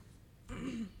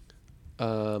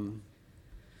Well,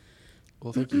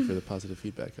 thank you for the positive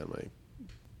feedback on my...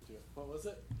 What was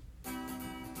it?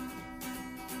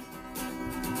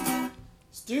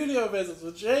 Studio visits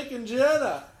with Jake and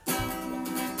Jenna.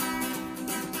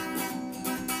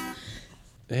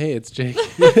 Hey, it's Jake.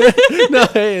 No,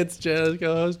 hey, it's Jenna's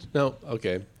co-host. No,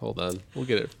 okay, hold on. We'll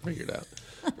get it figured out.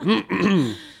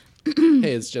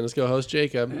 Hey, it's Jenna's co-host,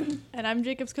 Jacob. And I'm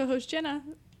Jacob's co-host, Jenna.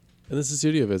 And this is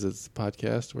Studio Visits, the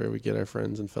podcast where we get our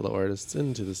friends and fellow artists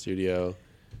into the studio.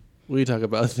 We talk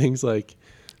about things like...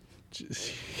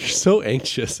 You're so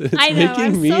anxious. It's I know, making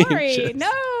I'm me sorry. anxious. No,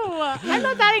 I'm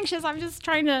not that anxious. I'm just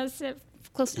trying to sit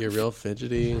close You're enough. real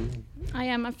fidgety. I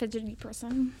am a fidgety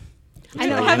person. That's I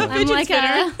know. why you I'm have like a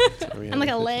I'm like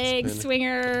a fidget leg spinner.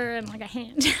 swinger and like a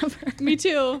hand jumper. Me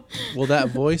too. Well, that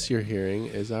voice you're hearing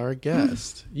is our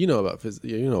guest. You know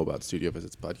about Studio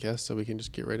Visits podcast, so we can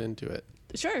just get right into it.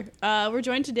 Sure. We're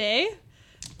joined today.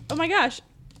 Oh my gosh.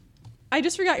 I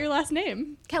just forgot your last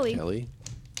name. Kelly. Kelly.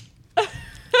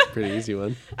 Pretty easy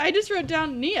one. I just wrote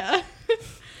down Nia.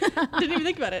 Didn't even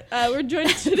think about it. We're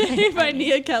joined today by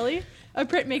Nia Kelly, a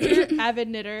printmaker, avid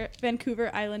knitter,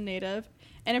 Vancouver Island native,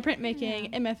 and a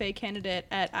printmaking MFA candidate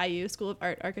at IU School of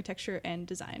Art, Architecture, and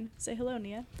Design. Say hello,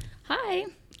 Nia. Hi.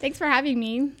 Thanks for having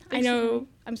me. I Thanks for know having me.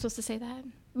 I'm supposed to say that,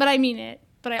 but I mean it.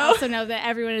 But I also know that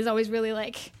everyone is always really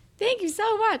like, thank you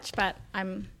so much. But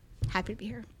I'm happy to be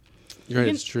here. You're right,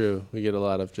 can- it's true. We get a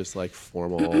lot of just like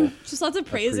formal Just lots of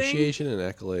praising. appreciation and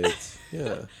accolades. Yeah.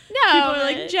 No, People are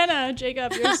like, Jenna,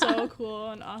 Jacob, you're so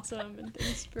cool and awesome, and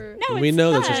thanks for... No, We it's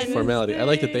know that's fun. just formality. I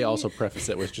like that they thing. also preface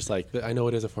it with just like, I know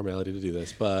it is a formality to do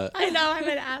this, but I know I'm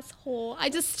an asshole.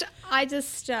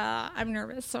 I'm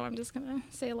nervous, so I'm just gonna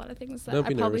say a lot of things that Don't I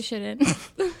be probably nervous.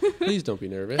 shouldn't. please don't be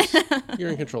nervous. You're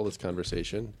in control of this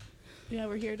conversation. Yeah,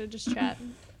 we're here to just chat.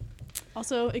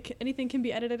 Also, anything can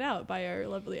be edited out by our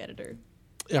lovely editor.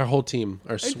 Our whole team,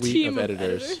 our suite team of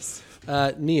editors.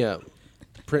 Nia,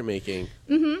 printmaking.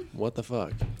 Mm-hmm. What the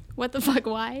fuck? What the fuck?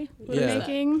 Why? Yeah.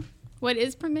 Printmaking? What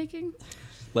is printmaking?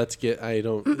 Let's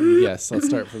let's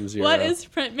start from zero. What is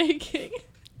printmaking?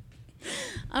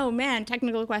 Oh man,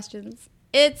 technical questions.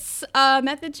 It's a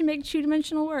method to make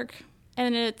two-dimensional work,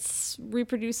 and it's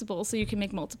reproducible, so you can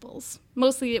make multiples.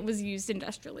 Mostly, it was used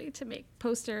industrially to make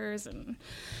posters and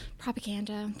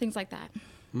propaganda, things like that.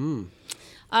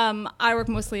 I work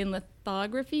mostly in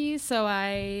lithography, so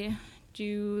I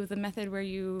do the method where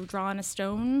you draw on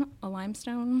a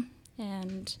limestone,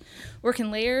 and work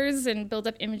in layers and build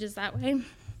up images that way.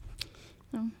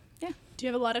 So, yeah. Do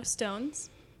you have a lot of stones?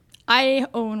 I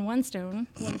own one stone.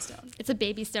 One stone. It's a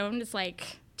baby stone. It's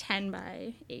like 10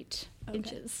 by 8 Okay.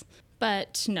 inches.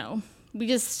 But no, we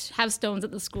just have stones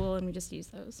at the school and we just use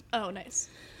those. Oh, nice.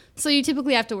 So you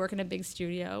typically have to work in a big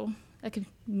studio, a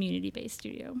community-based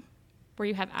studio, where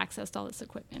you have access to all this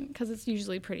equipment because it's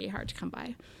usually pretty hard to come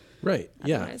by. Right.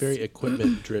 Yeah. Otherwise. Very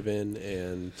equipment driven.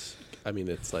 And I mean,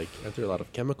 it's like, aren't there a lot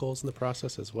of chemicals in the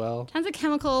process as well? Tons of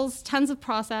chemicals, tons of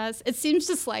process. It seems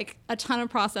just like a ton of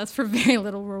process for very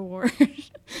little reward.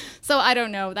 So I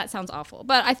don't know. That sounds awful.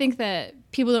 But I think that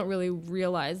people don't really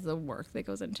realize the work that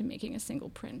goes into making a single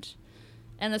print.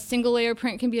 And the single layer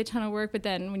print can be a ton of work, but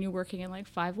then when you're working in like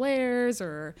 5 layers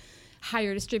or how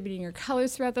you're distributing your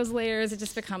colors throughout those layers, it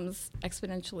just becomes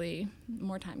exponentially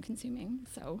more time consuming.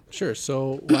 So Sure.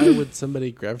 So why would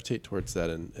somebody gravitate towards that?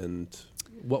 And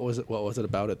what was it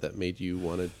about it that made you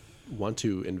want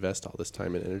to invest all this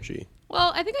time and energy?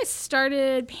 well, I think I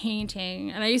started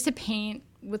painting, and I used to paint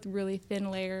with really thin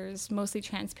layers, mostly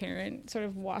transparent, sort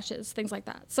of washes, things like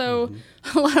that. So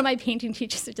a lot of my painting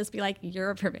teachers would just be like, you're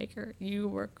a printmaker. You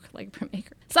work like a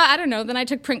printmaker. So I don't know. Then I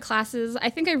took print classes. I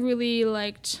think I really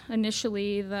liked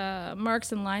initially the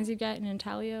marks and lines you get in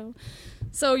intaglio.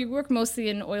 So you work mostly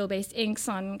in oil-based inks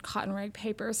on cotton rag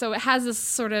paper. So it has this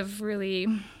sort of really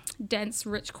dense,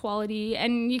 rich quality,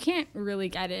 and you can't really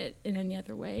get it in any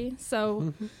other way.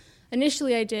 So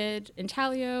initially I did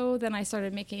intaglio, then I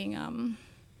started making,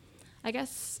 I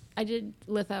guess I did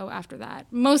litho after that.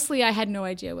 Mostly I had no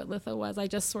idea what litho was. I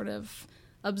just sort of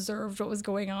observed what was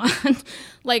going on.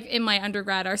 Like in my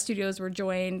undergrad, our studios were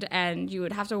joined, and you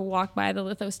would have to walk by the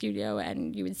litho studio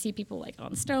and you would see people like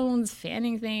on stones,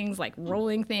 fanning things, like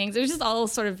rolling things. It was just all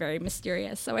sort of very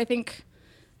mysterious. So I think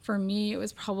for me, it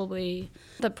was probably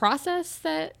the process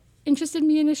that interested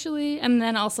me initially, and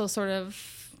then also sort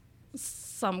of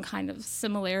some kind of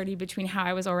similarity between how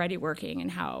I was already working and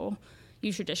how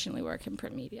you traditionally work in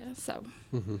print media. So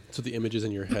So the images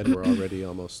in your head were already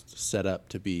almost set up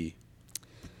to be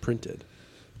printed,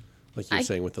 like you're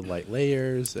saying, with the light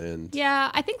layers and...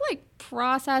 yeah, I think like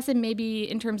process and maybe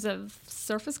in terms of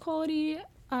surface quality,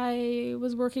 I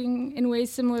was working in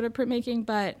ways similar to printmaking,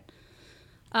 but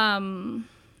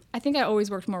I think I always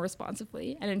worked more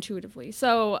responsively and intuitively.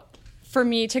 So for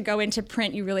me to go into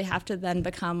print, you really have to then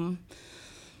become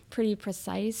pretty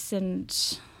precise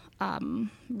and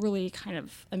really kind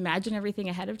of imagine everything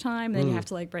ahead of time. Then you have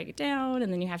to like break it down,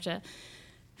 and then you have to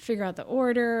figure out the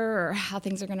order or how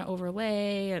things are going to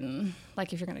overlay, and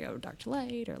like if you're going to go dark to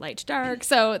light or light to dark.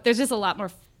 So there's just a lot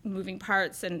more moving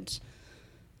parts, and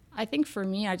I think for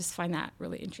me, I just find that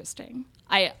really interesting.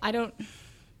 I don't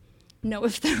know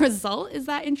if the result is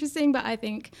that interesting, but I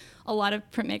think a lot of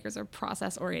printmakers are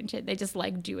process oriented. They just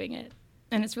like doing it,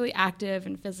 and it's really active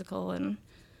and physical, and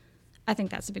I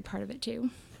think that's a big part of it too.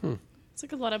 It's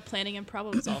like a lot of planning and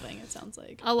problem solving, it sounds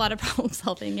like. A lot of problem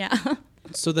solving, yeah.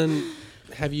 So then,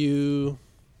 have you?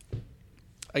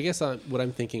 I guess what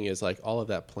I'm thinking is like all of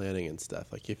that planning and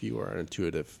stuff. Like if you are an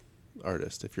intuitive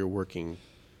artist, if you're working,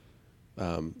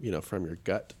 from your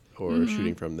gut or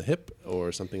shooting from the hip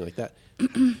or something like that,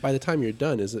 by the time you're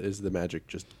done, is the magic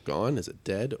just gone? Is it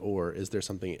dead, or is there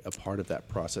something a part of that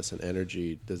process and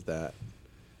energy? Does that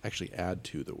actually add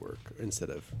to the work instead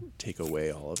of take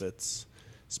away all of its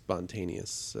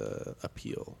spontaneous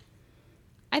appeal?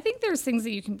 I think there's things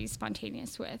that you can be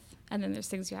spontaneous with, and then there's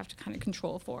things you have to kind of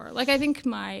control for. Like I think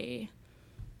my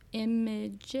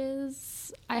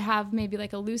images, I have maybe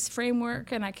like a loose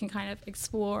framework, and I can kind of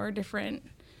explore different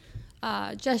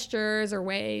gestures or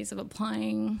ways of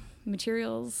applying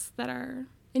materials that are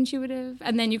intuitive,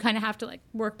 and then you kind of have to like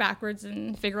work backwards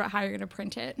and figure out how you're going to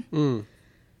print it.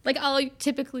 Like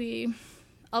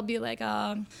I'll be like,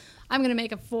 I'm going to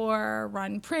make a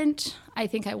 4-run print. I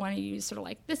think I want to use sort of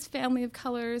like this family of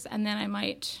colors, and then I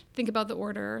might think about the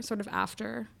order sort of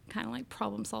after, kind of like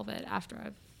problem solve it after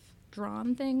I've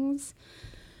drawn things.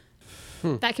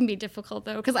 That can be difficult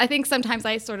though, because I think sometimes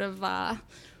I sort of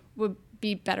would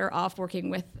be better off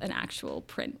working with an actual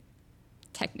print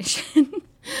technician.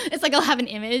 It's like I'll have an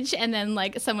image, and then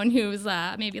like someone who's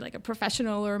maybe like a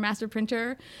professional or a master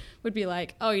printer would be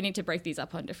like, oh, you need to break these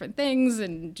up on different things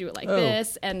and do it like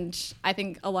this. And I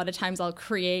think a lot of times I'll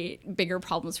create bigger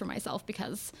problems for myself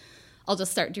because I'll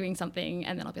just start doing something,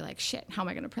 and then I'll be like, shit, how am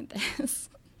I going to print this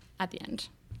at the end?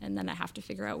 And then I have to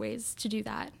figure out ways to do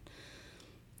that.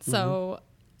 So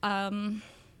I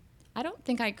don't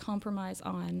think I compromise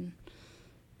on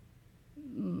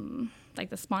like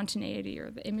the spontaneity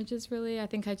or the images, really. I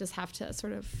think I just have to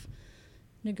sort of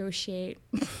negotiate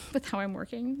with how I'm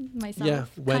working myself. Yeah,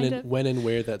 when and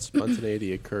where that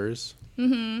spontaneity occurs,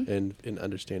 and in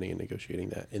understanding and negotiating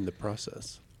that in the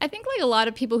process. I think like a lot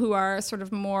of people who are sort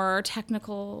of more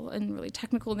technical and really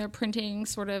technical in their printing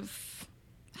sort of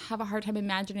have a hard time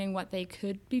imagining what they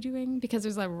could be doing because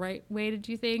there's a right way to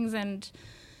do things. And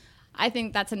I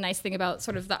think that's a nice thing about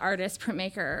sort of the artist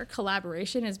printmaker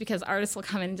collaboration, is because artists will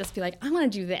come in and just be like, I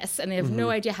want to do this, and they have no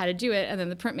idea how to do it, and then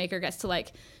the printmaker gets to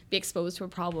like be exposed to a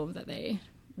problem that they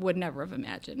would never have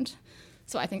imagined.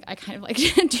 So I think I kind of like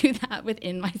to do that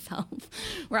within myself,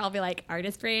 where I'll be like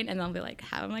artist brain, and I'll be like,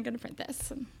 how am I going to print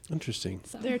this? And interesting.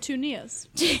 so There are two Nias.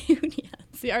 two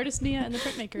Nias. The artist Nia and the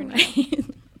printmaker Nia. Right.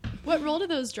 What role do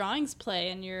those drawings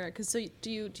play in your? Because so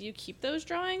do you keep those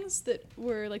drawings that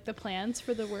were like the plans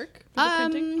for the work for the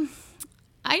printing?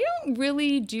 I don't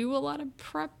really do a lot of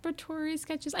preparatory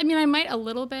sketches. I mean, I might a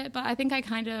little bit, but I think I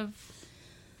kind of,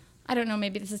 I don't know,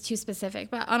 maybe this is too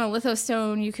specific, but on a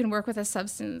lithostone, you can work with a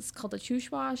substance called a touche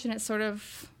wash, and it's sort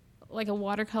of like a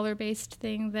watercolor-based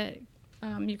thing that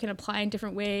you can apply in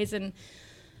different ways. And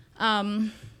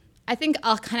I think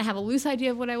I'll kind of have a loose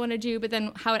idea of what I want to do, but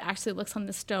then how it actually looks on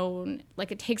the stone,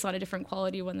 like it takes on a different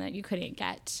quality, one that you couldn't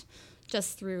get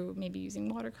just through maybe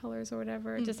using watercolors or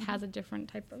whatever. It just has a different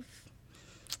type of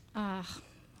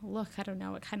look. I don't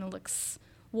know. It kind of looks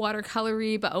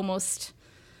watercolory, but almost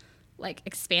like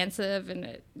expansive, and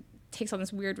it takes on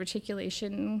this weird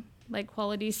reticulation like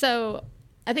quality. So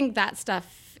I think that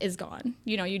stuff is gone.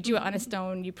 You know, you do it on a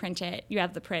stone, you print it, you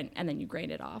have the print, and then you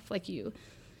grain it off. Like you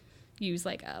use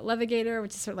like a levigator,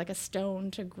 which is sort of like a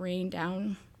stone to grain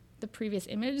down the previous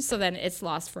image, so then it's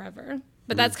lost forever.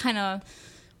 But that's kind of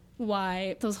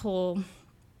why those whole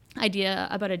idea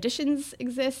about editions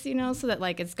exists, you know, so that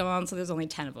like it's gone, so there's only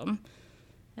 10 of them,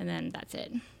 and then that's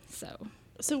it.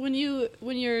 So when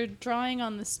you're drawing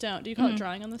on the stone, do you call it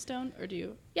drawing on the stone, or do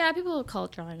you? Yeah, people call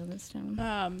it drawing on the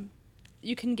stone.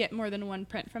 You can get more than one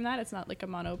print from that. It's not like a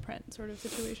mono print sort of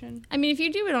situation. I mean, if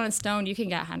you do it on a stone, you can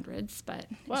get hundreds, but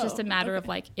it's just a matter of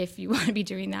like if you want to be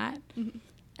doing that. And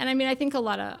I mean, I think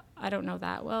I don't know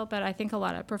that well, but I think a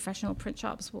lot of professional print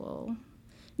shops will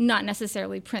not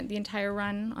necessarily print the entire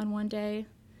run on one day.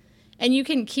 And you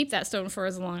can keep that stone for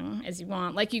as long as you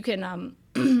want. Like you can,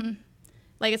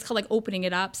 like it's called like opening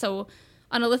it up. So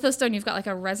on a lithostone, you've got like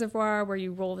a reservoir where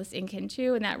you roll this ink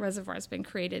into, and that reservoir has been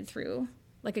created through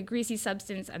like a greasy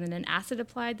substance and then an acid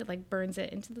applied that like burns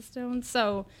it into the stone.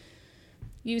 So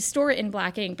you store it in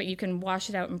black ink, but you can wash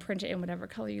it out and print it in whatever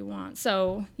color you want.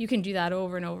 So you can do that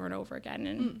over and over and over again.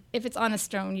 And if it's on a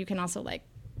stone, you can also like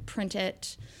print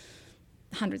it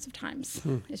hundreds of times.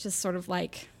 It's just sort of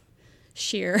like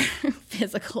sheer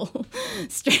physical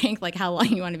strength, like how long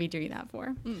you want to be doing that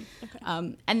for.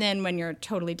 Okay. And then when you're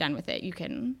totally done with it, you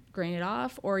can grain it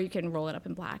off, or you can roll it up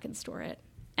in black and store it.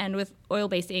 And with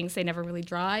oil-based inks, they never really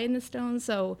dry in the stone,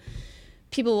 so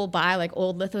people will buy like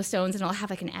old lithostones and it'll have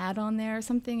like an ad on there or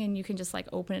something, and you can just like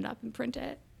open it up and print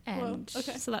it. And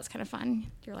so that's kind of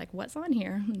fun. You're like, what's on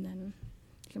here? And then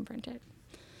you can print it.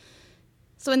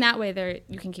 So in that way,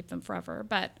 you can keep them forever.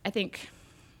 But I think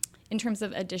in terms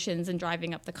of additions and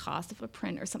driving up the cost of a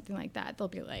print or something like that, they'll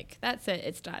be like, that's it,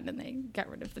 it's done, and they get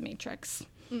rid of the matrix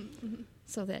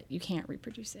so that you can't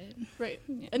reproduce it. Right.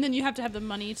 Yeah. And then you have to have the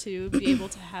money to be able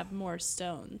to have more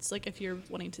stones. Like if you're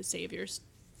wanting to save your,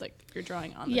 like you're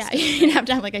drawing on the stone. You'd have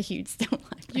to have like a huge stone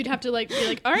library. You'd have to like be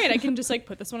like, all right, I can just like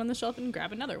put this one on the shelf and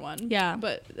grab another one. Yeah.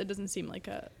 But it doesn't seem like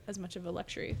as much of a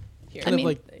luxury here. Kind of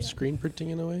like screen printing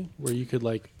in a way, where you could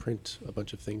like print a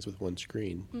bunch of things with one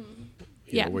screen.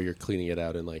 You know, where you're cleaning it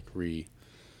out and like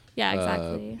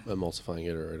exactly. Emulsifying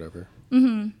it or whatever.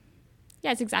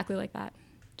 Yeah, it's exactly like that.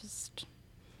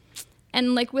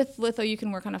 And like with litho, you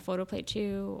can work on a photo plate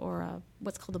too, or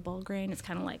what's called a ball grain. It's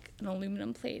kind of like an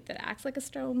aluminum plate that acts like a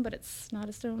stone, but it's not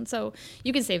a stone. So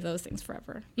you can save those things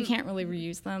forever. You can't really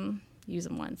reuse them. Use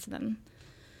them once, and then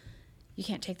you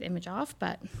can't take the image off,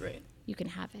 but you can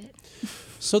have it.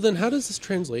 So then how does this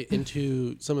translate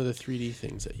into some of the 3D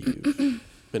things that you've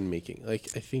been making? Like,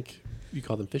 I think you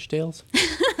call them fishtails?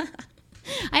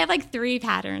 I have like 3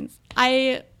 patterns.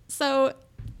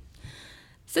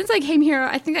 Since I came here,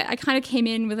 I think I kind of came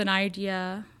in with an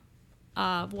idea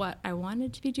of what I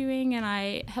wanted to be doing, and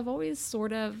I have always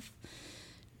sort of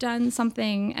done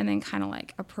something and then kind of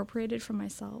like appropriated from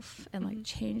myself and like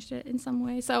changed it in some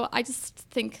way. So I just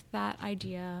think that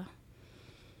idea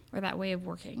or that way of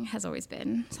working has always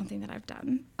been something that I've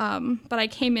done. But I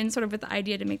came in sort of with the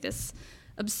idea to make this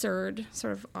absurd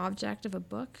sort of object of a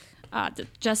book, to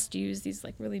just use these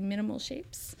like really minimal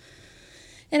shapes.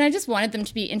 And I just wanted them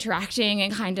to be interacting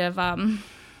and kind of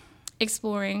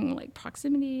exploring like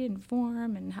proximity and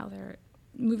form and how they're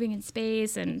moving in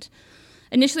space. And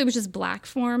initially it was just black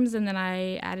forms, and then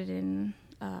I added in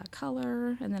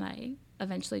color, and then I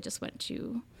eventually just went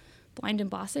to blind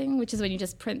embossing, which is when you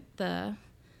just print the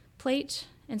plate,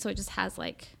 and so it just has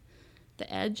like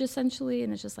the edge essentially,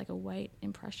 and it's just like a white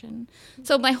impression.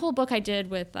 So my whole book I did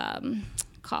with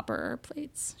copper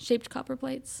plates, shaped copper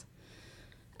plates.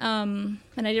 And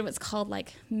I did what's called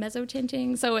like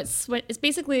mesotinting. So it's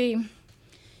basically,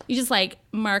 you just like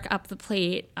mark up the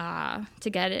plate to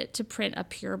get it to print a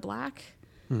pure black.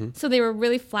 So they were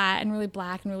really flat and really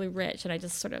black and really rich. And I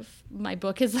just sort of, my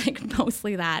book is like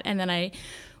mostly that. And then I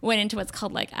went into what's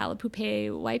called like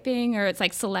alipupe wiping, or it's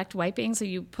like select wiping. So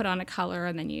you put on a color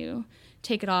and then you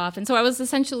take it off. And so I was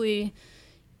essentially,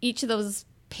 each of those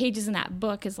pages in that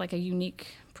book is like a unique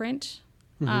print.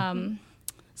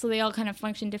 So they all kind of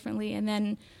function differently. And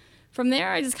then from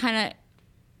there, I just kind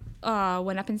of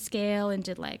went up in scale and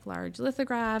did like large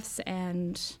lithographs.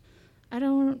 And I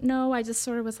don't know, I just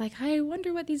sort of was like, I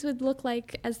wonder what these would look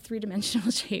like as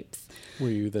 3-dimensional shapes.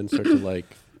 Where you then start to like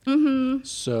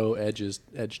sew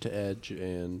edge to edge,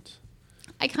 and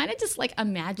I kind of just like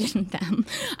imagined them.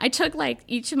 I took like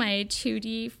each of my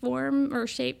 2D form or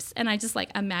shapes, and I just like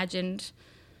imagined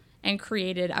and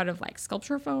created out of like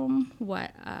sculpture foam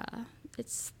what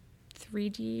it's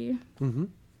 3D.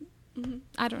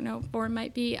 I don't know, form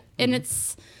might be, and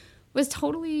was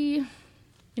totally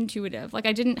intuitive. Like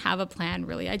I didn't have a plan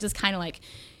really. I just kind of like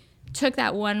took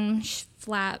that one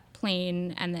flat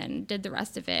plane and then did the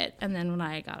rest of it. And then when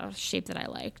I got a shape that I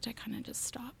liked, I kind of just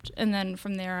stopped. And then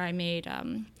from there, I made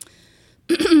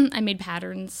I made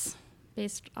patterns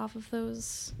based off of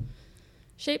those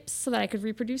shapes so that I could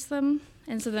reproduce them.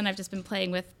 And so then I've just been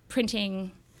playing with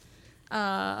printing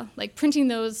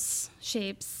those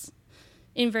shapes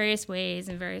in various ways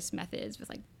and various methods with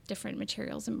like different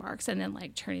materials and marks, and then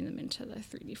like turning them into the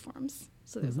 3D forms.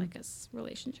 So there's like this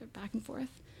relationship back and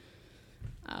forth.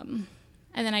 And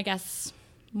then I guess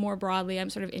more broadly, I'm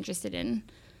sort of interested in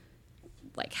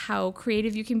like how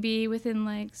creative you can be within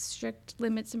like strict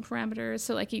limits and parameters.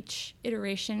 So like each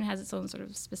iteration has its own sort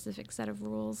of specific set of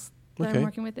rules that I'm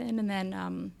working within. And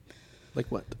then like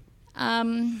what?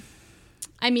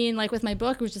 I mean, like with my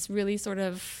book, it was just really sort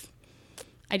of,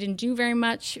 I didn't do very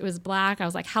much. It was black. I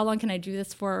was like, how long can I do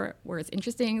this for where it's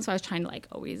interesting? So I was trying to like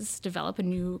always develop a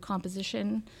new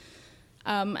composition.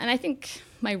 And I think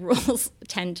my rules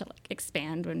tend to like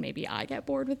expand when maybe I get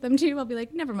bored with them too. I'll be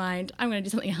like, never mind, I'm going to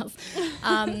do something else.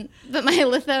 But my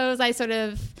lithos, I sort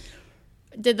of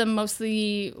did them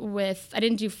mostly with, I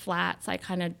didn't do flats. I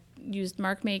kind of used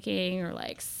mark making or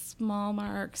like small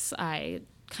marks. I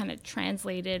kind of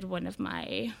translated one of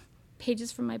my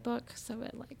pages from my book. So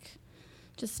it like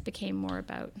just became more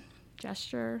about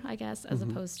gesture, I guess, as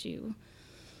opposed to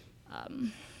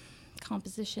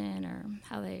composition or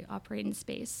how they operate in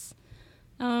space.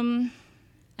 And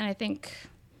I think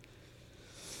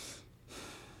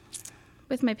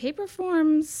with my paper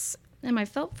forms and my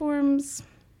felt forms,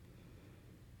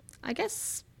 I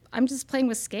guess I'm just playing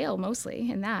with scale mostly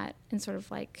in that, and sort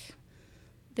of like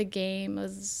the game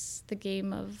is the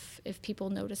game of if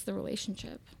people notice the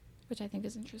relationship, which I think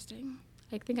is interesting.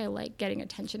 I think I like getting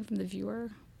attention from the viewer.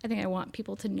 I think I want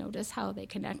people to notice how they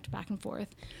connect back and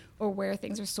forth or where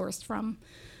things are sourced from.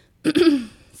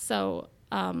 So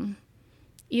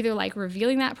either like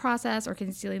revealing that process or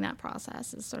concealing that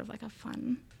process is sort of like a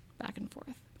fun back and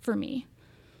forth for me.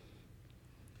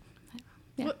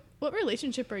 Yeah. What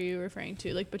relationship are you referring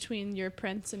to? Like between your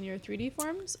prints and your 3D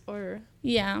forms, or?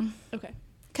 Yeah. Okay.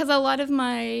 Because a lot of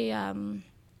my,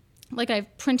 like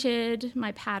I've printed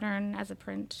my pattern as a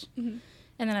print, and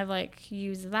then I've like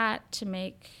used that to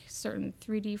make certain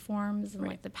 3D forms, and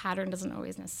like the pattern doesn't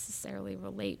always necessarily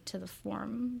relate to the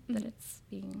form that it's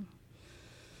being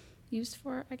used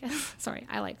for, I guess. Sorry,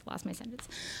 I like lost my sentence.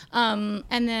 And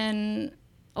then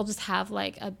I'll just have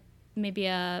like maybe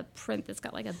a print that's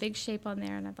got like a big shape on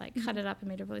there, and I've like cut it up and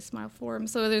made a really small form.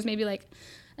 So there's maybe like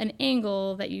an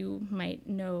angle that you might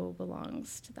know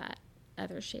belongs to that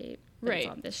other shape, but it's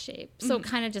on this shape. So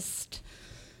kind of just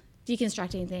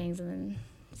deconstructing things and then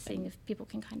seeing if people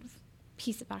can kind of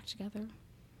piece it back together.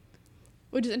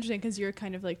 Which is interesting because you're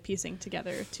kind of like piecing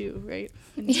together too, right?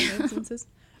 In some instances.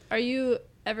 Are you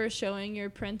ever showing your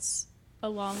prints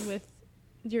along with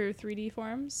your 3D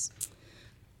forms?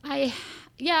 I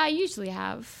usually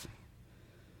have.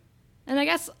 And I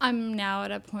guess I'm now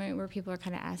at a point where people are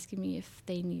kind of asking me if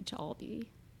they need to all be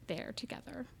there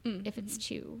together, if it's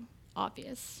too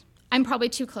obvious. I'm probably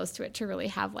too close to it to really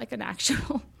have like an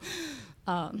actual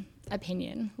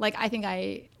opinion. Like I think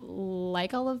I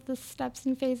like all of the steps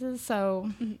and phases, so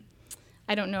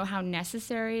I don't know how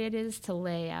necessary it is to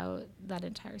lay out that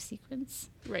entire sequence.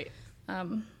 Right.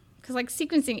 Because like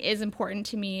sequencing is important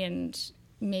to me, and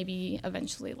maybe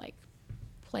eventually like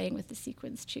playing with the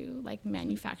sequence too, like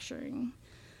manufacturing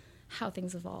how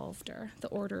things evolved or the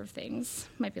order of things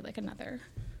might be like another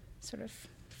sort of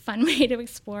fun way to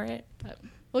explore it. But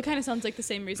well, it kind of sounds like the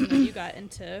same reason that you got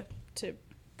into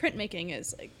printmaking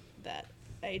is like that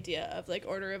idea of like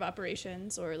order of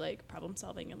operations or like problem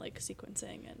solving and like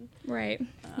sequencing and right.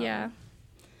 Yeah.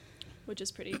 Which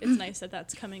is pretty. It's nice that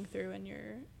that's coming through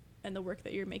in the work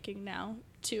that you're making now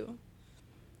too.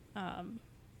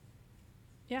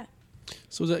 Yeah.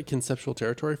 So is that conceptual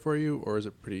territory for you, or is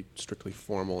it pretty strictly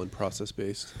formal and process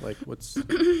based? Like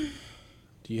do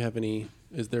you have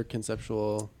is there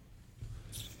conceptual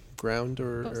ground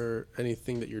or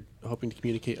anything that you're hoping to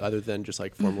communicate other than just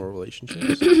like formal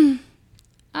relationships?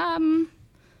 I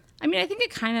mean, I think it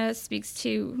kind of speaks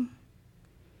to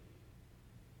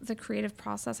the creative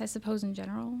process, I suppose, in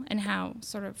general, and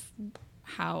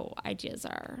how ideas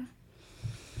are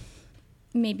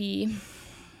maybe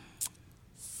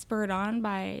spurred on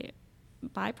by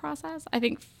process. I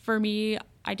think for me,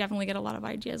 I definitely get a lot of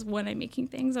ideas when I'm making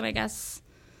things, and I guess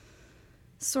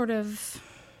sort of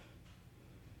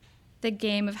the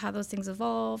game of how those things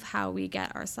evolve, how we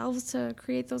get ourselves to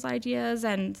create those ideas,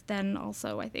 and then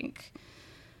also I think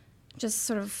just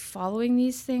sort of following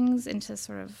these things into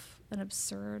sort of an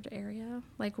absurd area,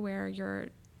 like where you're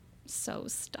so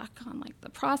stuck on like the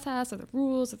process or the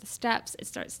rules or the steps, it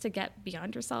starts to get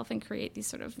beyond yourself and create these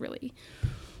sort of really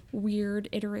weird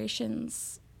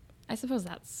iterations. I suppose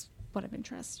that's what I'm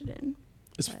interested in.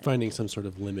 Is finding some sort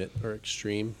of limit or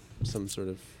extreme, some sort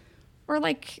of... Or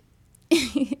like,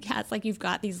 yeah, it's like you've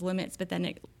got these limits, but then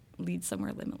it leads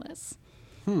somewhere limitless.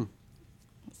 So...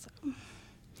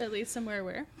 At least somewhere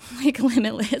where? Like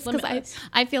limitless. Because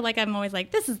I feel like I'm always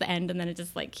like, this is the end, and then it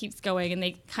just like keeps going, and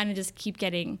they kind of just keep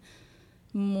getting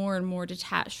more and more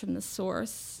detached from the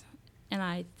source. And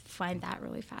I find that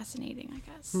really fascinating, I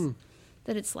guess.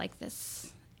 That it's like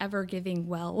this ever-giving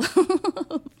well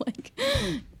of like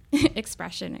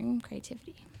expression and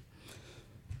creativity.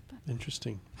 But.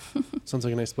 Interesting. Sounds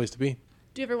like a nice place to be.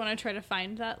 Do you ever want to try to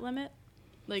find that limit?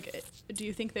 Like, do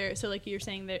you think so like you're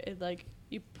saying that it like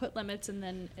you put limits and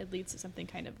then it leads to something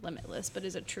kind of limitless, but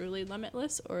is it truly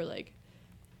limitless, or like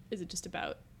is it just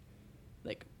about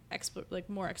like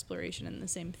more exploration in the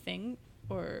same thing?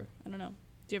 Or I don't know,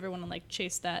 do you ever want to like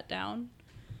chase that down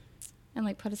And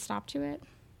like put a stop to it?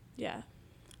 Yeah.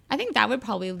 I think that would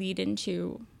probably lead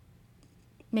into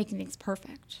making things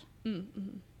perfect,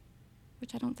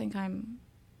 which I don't think I'm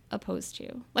opposed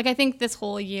to. Like, I think this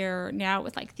whole year now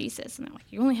with like thesis and like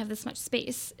you only have this much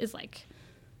space is like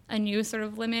a new sort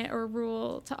of limit or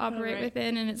rule to operate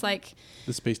within, and it's like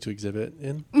The space to exhibit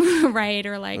in. right,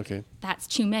 or like Okay. that's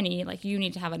too many, like you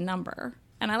need to have a number.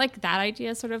 And I like that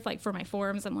idea sort of like for my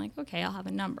forums. I'm like, okay, I'll have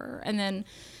a number, and then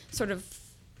sort of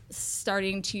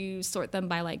starting to sort them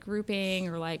by like grouping,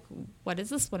 or like what is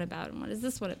this one about and what is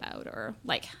this one about, or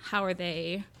like how are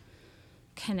they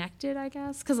connected, I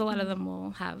guess, because a lot of them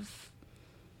will have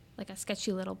like a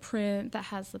sketchy little print that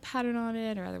has the pattern on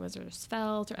it, or other ones are just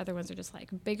felt, or other ones are just like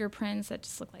bigger prints that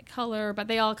just look like color, but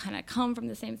they all kind of come from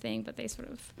the same thing, but they sort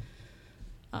of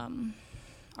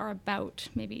are about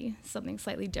maybe something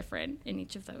slightly different in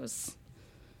each of those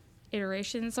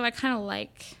iterations. So I kind of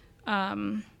like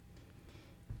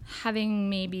having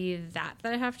maybe that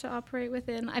I have to operate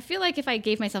within. I feel like if I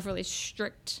gave myself really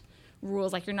strict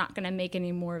rules, like you're not going to make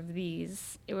any more of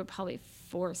these, it would probably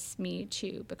force me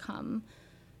to become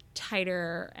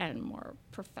tighter and more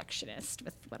perfectionist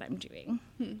with what I'm doing.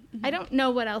 I don't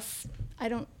know what else. I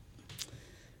don't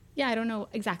know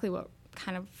exactly what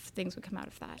kind of things would come out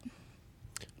of that.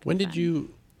 When did you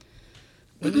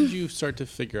start to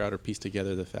figure out or piece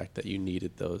together the fact that you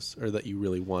needed those, or that you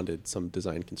really wanted some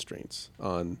design constraints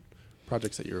on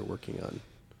projects that you were working on?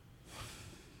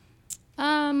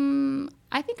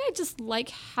 I think I just like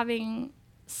having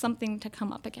something to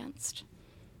come up against.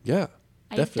 Yeah,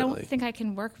 definitely. I don't think I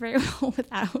can work very well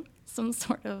without some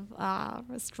sort of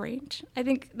restraint. I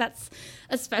think that's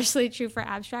especially true for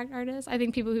abstract artists. I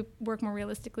think people who work more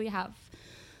realistically have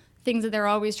things that they're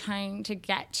always trying to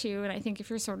get to. And I think if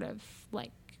you're sort of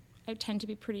like, I tend to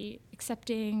be pretty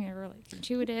accepting or like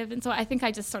intuitive. And so I think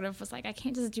I just sort of was like, I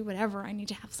can't just do whatever. I need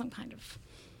to have some kind of,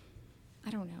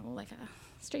 I don't know, like a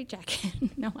straight jacket.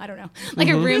 No, I don't know. Like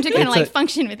a room to kind of like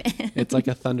function within. It's like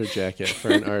a thunder jacket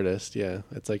for an artist. Yeah.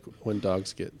 It's like when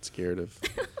dogs get scared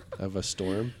of a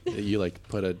storm, you like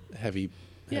put a heavy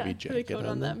jacket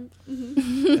on them.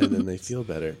 And then they feel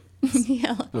better.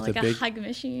 Yeah, with like a a hug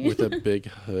machine. With a big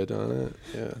hood on it.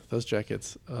 Yeah, those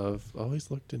jackets have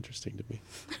always looked interesting to me.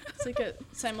 It's like a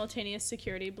simultaneous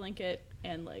security blanket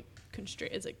and like but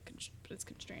it's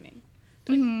constraining.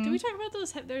 Did we talk about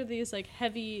those? There are these like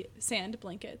heavy sand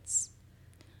blankets.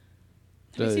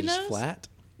 Have you seen those? Flat?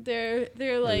 They're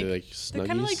like they're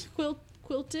kind of like snuggies?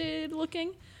 quilted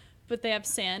looking, but they have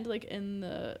sand like in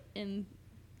the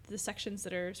sections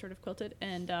that are sort of quilted,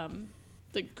 and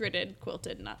the gridded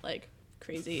quilted, not like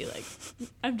crazy like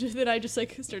I just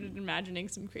like started imagining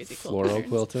some crazy quilt Floral patterns.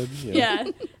 quilted? Yeah.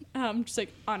 Just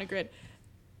like on a grid.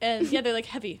 And yeah, they're like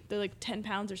heavy. They're like 10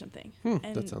 pounds or something.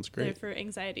 And that sounds great. They're for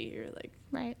anxiety or like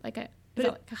Right, like a But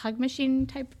like a hug machine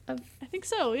type of. I think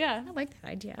so, yeah. I like that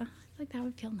idea. I feel like that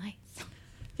would feel nice.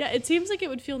 Yeah, it seems like it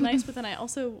would feel nice, but then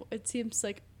it seems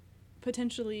like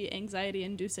potentially anxiety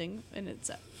inducing, and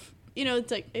it's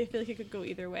it's like I feel like it could go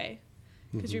either way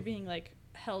because you're being like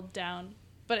held down,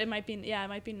 but it might be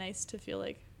nice to feel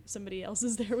like somebody else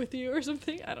is there with you or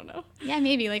something. I don't know. Yeah,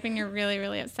 maybe like when you're really,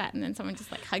 really upset and then someone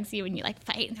just like hugs you and you like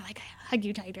fight and they're like, I hug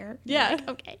you tighter. Yeah. You're like,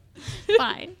 okay,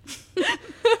 fine.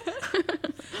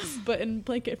 But in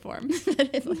blanket form.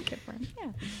 That is like good form.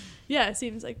 Yeah. Yeah, it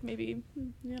seems like maybe,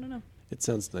 I don't know. It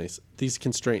sounds nice. These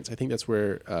constraints, I think that's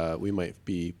where we might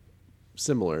be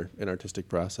similar in artistic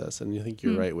process. And I think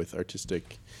you're right with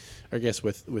artistic, I guess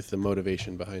with the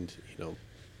motivation behind,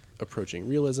 approaching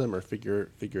realism or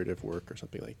figurative work or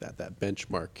something like that. That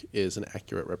benchmark is an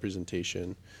accurate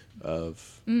representation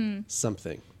of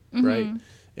something, right?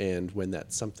 And when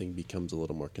that something becomes a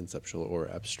little more conceptual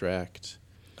or abstract,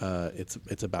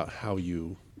 it's about how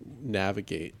you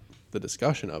navigate the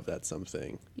discussion of that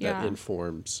something that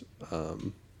informs,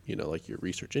 like your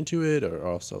research into it, or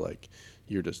also like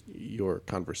your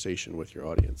conversation with your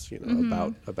audience,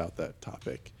 about that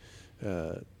topic.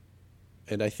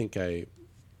 And I think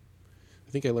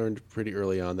I learned pretty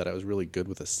early on that I was really good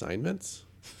with assignments,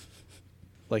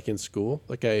 like in school.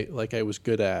 Like I was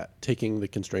good at taking the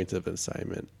constraints of an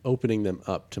assignment, opening them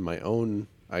up to my own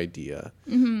idea,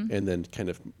 and then kind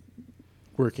of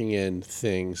working in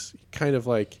things, kind of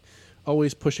like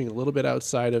always pushing a little bit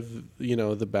outside of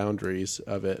the boundaries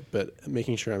of it, but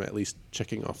making sure I'm at least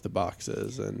checking off the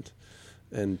boxes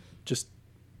and just.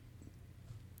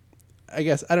 I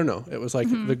guess, I don't know. It was like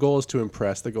the goal is to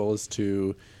impress. The goal is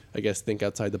to I guess, think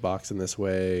outside the box in this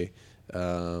way.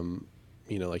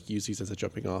 Like use these as a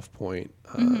jumping off point.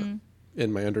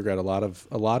 In my undergrad, a lot of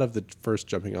the first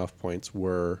jumping off points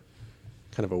were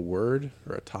kind of a word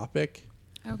or a topic.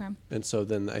 Okay. And so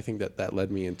then I think that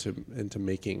led me into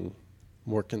making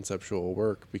more conceptual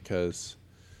work because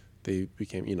they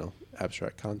became,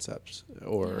 abstract concepts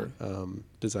or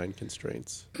design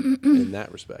constraints in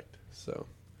that respect. So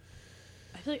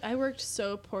I feel like I worked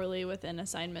so poorly within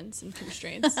assignments and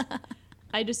constraints.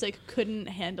 I just couldn't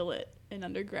handle it in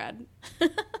undergrad.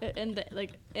 In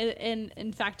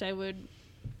fact,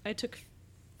 I took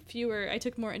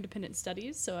more independent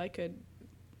studies so I could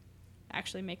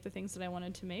actually make the things that I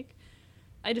wanted to make.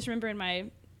 I just remember in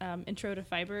my intro to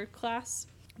fiber class,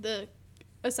 the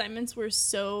assignments were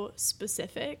so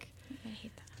specific. I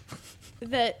hate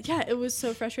that it was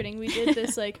so frustrating. We did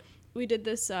this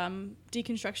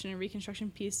deconstruction and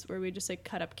reconstruction piece where we just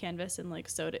cut up canvas and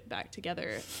sewed it back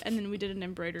together, and then we did an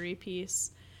embroidery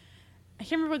piece. I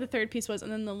can't remember what the third piece was,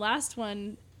 and then the last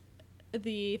one,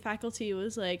 the faculty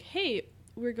was like, "Hey,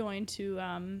 we're going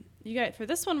to you guys, for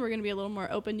this one we're going to be a little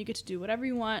more open. You get to do whatever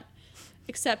you want,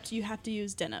 except you have to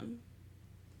use denim."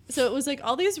 So it was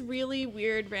all these really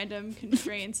weird random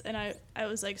constraints, and I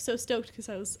was so stoked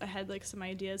because I had some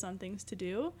ideas on things to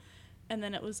do, and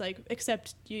then it was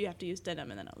except you have to use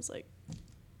denim, and then I was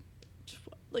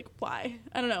why?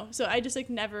 I don't know. So I just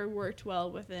never worked well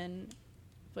within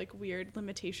weird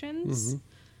limitations.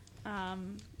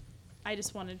 I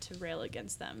just wanted to rail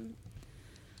against them.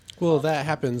 Well, that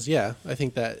happens. Yeah, I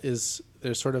think there's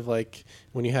sort of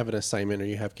when you have an assignment or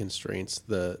you have constraints,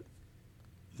 the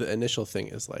initial thing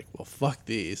is well, fuck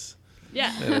these.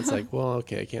 Yeah. And it's well,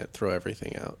 okay, I can't throw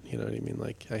everything out. You know what I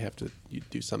mean? I have to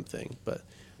do something. But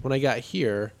when I got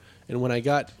here, and when I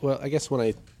got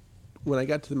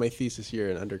to my thesis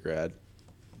year in undergrad,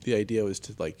 the idea was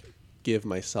to give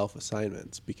myself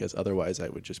assignments because otherwise I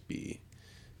would just be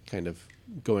kind of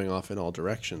going off in all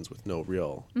directions with no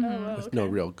real no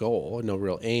real goal, no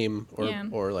real aim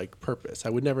or purpose. I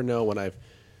would never know when I've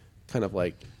kind of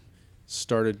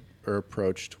started or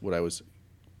approached what I was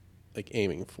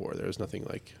aiming for. There was nothing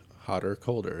hotter or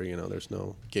colder, there's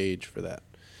no gauge for that.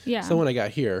 Yeah. So when I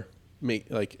got here,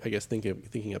 I guess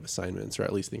thinking of assignments or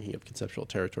at least thinking of conceptual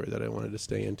territory that I wanted to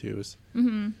stay into was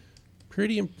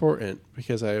pretty important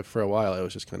because for a while I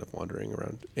was just kind of wandering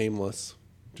around aimless.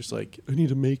 Just I need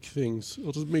to make things.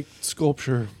 I'll just make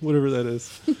sculpture, whatever that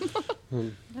is.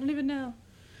 I don't even know.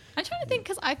 I'm trying to think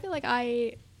because I feel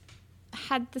I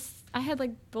had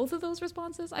both of those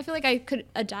responses. I feel I could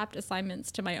adapt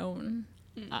assignments to my own,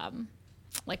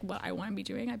 what I want to be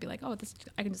doing. I'd be oh,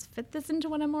 I can just fit this into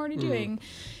what I'm already doing,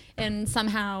 and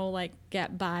somehow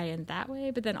get by in that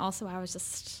way. But then also I was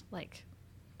just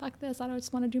fuck this, I don't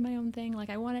just want to do my own thing.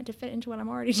 I want it to fit into what I'm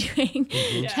already doing,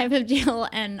 type of deal.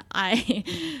 And I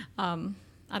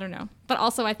don't know. But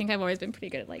also I think I've always been pretty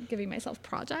good at giving myself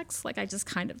projects. I just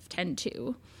kind of tend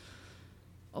to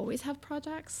always have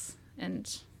projects,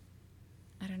 and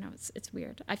I don't know, it's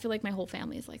weird. I feel my whole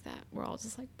family is like that. We're all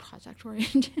just project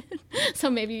oriented.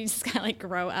 So maybe you just kind of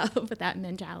grow up with that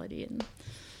mentality. And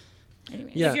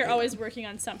anyway, if you're always working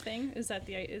on something, is that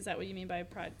what you mean by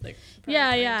project?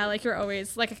 Yeah, you're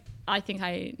always I think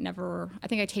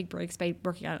I take breaks by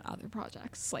working on other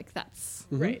projects. That's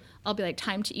right. I'll be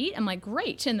time to eat. I'm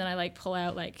great, and then I pull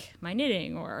out my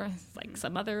knitting or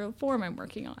some other form I'm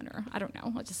working on, or I don't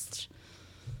know.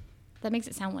 That makes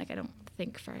it sound I don't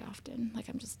think very often,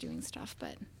 I'm just doing stuff,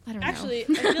 but I don't know. Actually,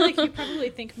 I feel you probably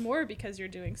think more because you're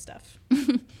doing stuff.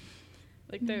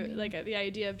 The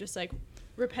idea of just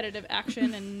repetitive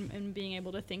action and being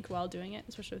able to think while doing it,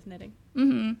 especially with knitting.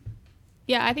 Mm-hmm.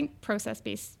 Yeah, I think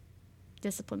process-based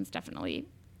disciplines definitely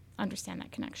understand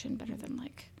that connection better than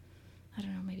I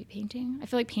don't know, maybe painting. I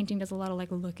feel painting does a lot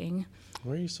of looking.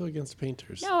 Why are you so against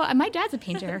painters? No, my dad's a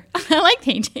painter. I like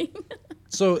painting.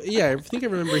 So yeah, I think I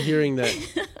remember hearing that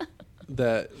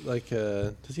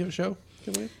does he have a show?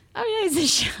 Oh yeah, he's a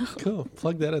show. Cool.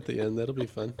 Plug that at the end. That'll be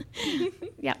fun.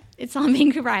 Yeah, it's on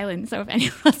Vancouver Island, so if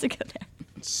anyone wants to go there.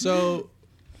 So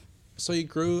you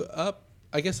grew up,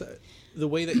 I guess the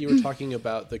way that you were talking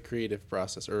about the creative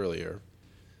process earlier,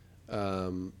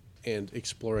 and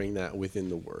exploring that within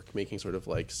the work, making sort of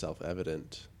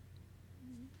self-evident,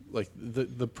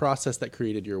 the process that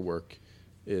created your work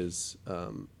is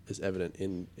evident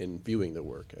in viewing the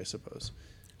work, I suppose.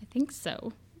 I think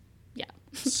so. Yeah.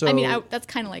 So I mean, that's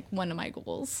kind of one of my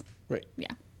goals. Right. Yeah.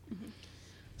 Mm-hmm.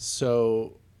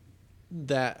 So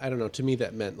that, I don't know, to me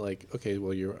that meant okay,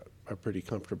 well, you are pretty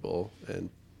comfortable and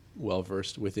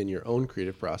well-versed within your own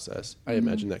creative process. I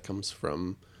imagine that comes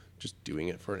from just doing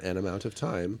it for an amount of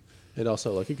time and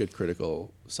also like a good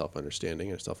critical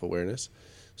self-understanding and self-awareness.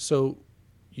 So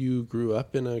you grew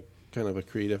up in a kind of a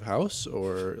creative house,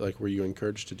 or like were you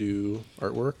encouraged to do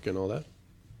artwork and all that?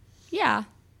 Yeah,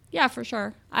 for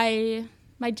sure.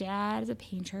 My dad is a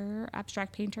painter,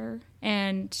 abstract painter,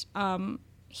 and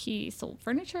he sold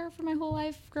furniture for my whole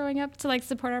life growing up to like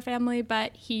support our family,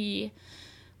 but he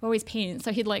always paint.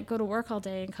 So he'd like go to work all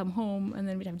day and come home, and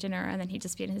then we'd have dinner, and then he'd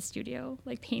just be in his studio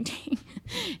like painting.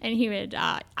 And he would,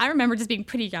 I remember just being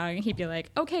pretty young, he'd be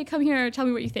like, okay, come here, tell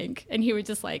me what you think. And he would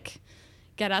just like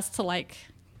get us to like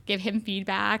give him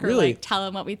feedback or Really? like tell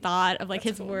him what we thought of like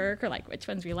his work or like which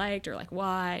ones we liked or like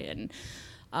why. And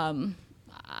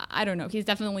I don't know. He's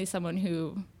definitely someone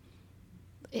who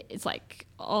it's like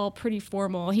all pretty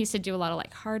formal. He used to do a lot of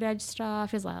like hard edge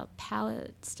stuff. He has a lot of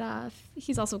palette stuff.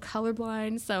 He's also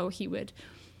colorblind, so he would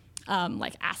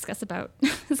like ask us about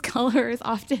his colors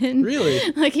often. Really?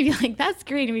 Like he'd be like, "That's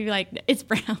green," and we'd be like, "It's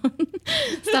brown,"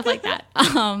 stuff like that.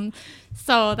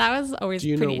 So that was always. Do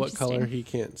you pretty know what color interesting. he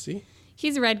can't see?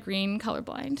 He's red-green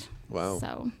colorblind. Wow.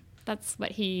 So that's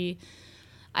what he.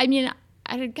 I mean,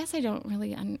 I guess I don't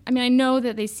really. I mean, I know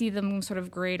that they see them sort of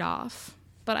grayed off,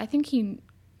 but I think he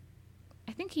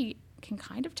can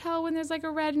kind of tell when there's like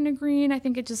a red and a green. I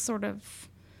think it just sort of.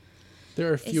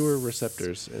 There are fewer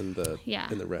receptors in the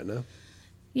retina.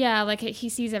 Yeah, like he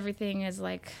sees everything as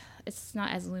like it's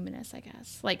not as luminous, I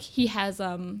guess. Like he has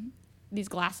these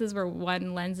glasses where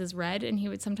one lens is red, and he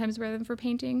would sometimes wear them for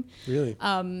painting. Really?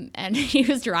 And he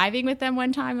was driving with them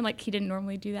one time, and like he didn't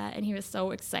normally do that, and he was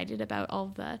so excited about all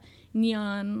the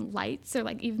neon lights or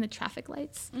like even the traffic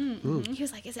lights. Mm-hmm. He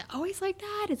was like, "Is it always like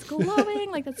that? It's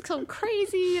glowing, like that's so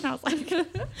crazy." And I was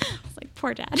like,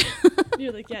 "Poor Dad."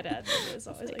 You're like, "Yeah, Dad, it was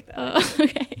always like that." Oh,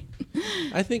 okay.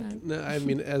 I think, I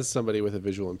mean, as somebody with a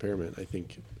visual impairment, I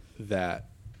think that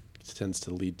tends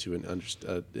to lead to an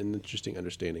interesting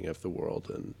understanding of the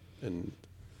world, and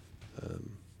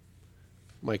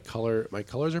my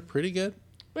colors are pretty good.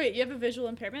 Wait, you have a visual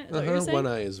impairment? Is that what you're saying? One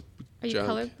eye is Are you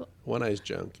junk. One eye is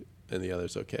junk, and the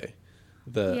other's okay.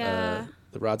 The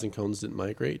rods and cones didn't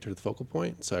migrate to the focal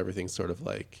point, so everything's sort of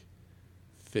like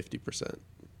 50%.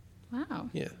 Wow.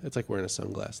 Yeah, it's like wearing a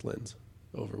sunglass lens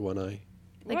over one eye.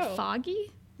 Like Whoa.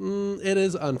 foggy? It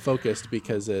is unfocused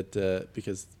because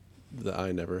the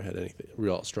eye never had anything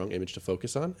real strong image to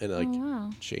focus on, and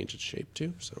like changed its shape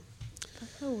too. So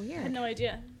That's so weird. I had no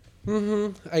idea.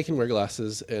 I can wear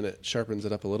glasses, and it sharpens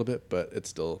it up a little bit, but it's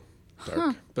still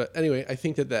dark. But anyway, I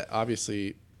think that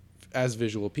obviously, as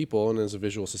visual people and as a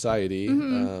visual society,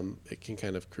 it can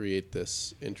kind of create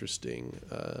this interesting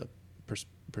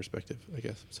perspective, I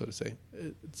guess, so to say.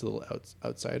 It's a little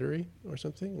outsidery or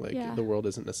something. Like the world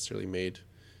isn't necessarily made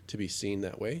to be seen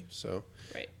that way. So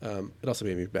Right. It also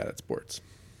made me bad at sports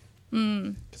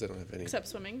because I don't have any. Except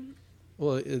swimming.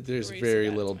 Well, there's Where you very see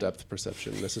that little swimming. depth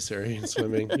perception necessary in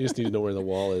swimming. You just need to know where the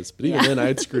wall is. But even then,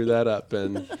 I'd screw that up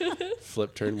and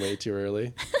turn way too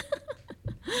early.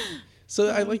 So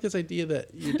I like this idea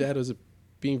that your dad was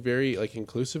being very like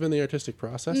inclusive in the artistic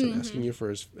process and asking you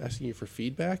for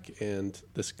feedback, and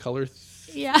this color,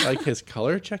 like his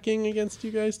color checking against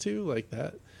you guys too, like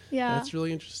that. Yeah. That's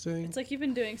really interesting. It's like you've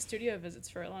been doing studio visits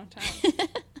for a long time.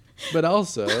 But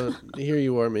also, here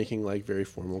you are making like very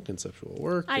formal conceptual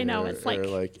work. I know, it's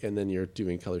like, and then you're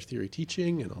doing color theory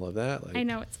teaching and all of that. Like, I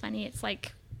know it's funny. It's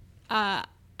like, I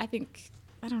think,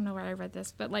 I don't know where I read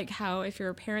this, but like how if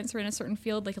your parents are in a certain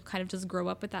field, like you'll kind of just grow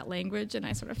up with that language. And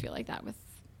I sort of feel like that with,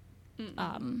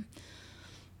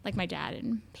 like my dad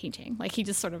in painting. Like he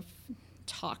just sort of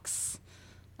talks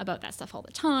about that stuff all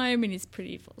the time, and he's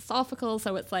pretty philosophical.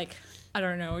 So it's like, I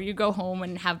don't know, you go home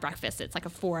and have breakfast. It's like a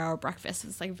 4-hour breakfast.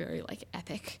 It's like very like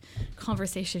epic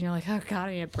conversation. You're like, oh God,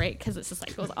 I need a break, because it's just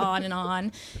like goes on and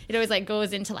on. It always like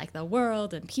goes into like the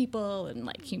world and people and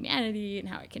like humanity and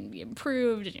how it can be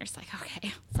improved. And you're just like,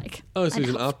 okay. It's like, oh, so he's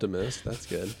an optimist. That's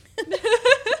good.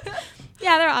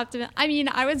 yeah, they're optimists. I mean,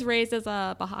 I was raised as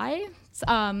a Baha'i,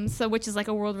 so which is like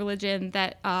a world religion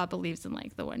that believes in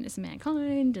like the oneness of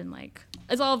mankind, and like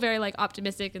it's all very like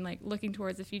optimistic and like looking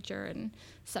towards the future. And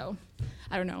so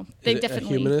I don't know. They Is it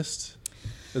definitely a humanist?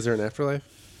 Is there an afterlife?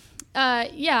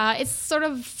 Yeah, it's sort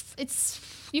of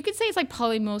you could say it's like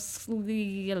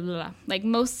like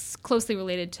most closely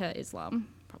related to Islam,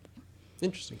 probably.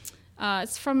 Interesting.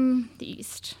 It's from the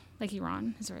East, like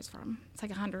Iran is where it's from. It's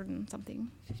like 100 and something,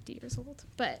 50 years old,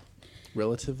 but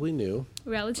Relatively new.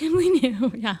 relatively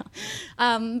new, yeah.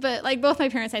 But like both my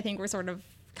parents, I think, were sort of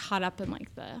caught up in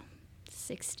like the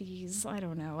 60s. I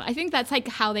don't know. I think that's like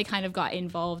how they kind of got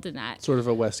involved in that. Sort of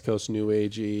a West Coast New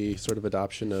Agey sort of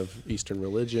adoption of Eastern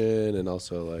religion, and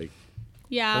also like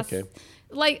Yeah. Okay.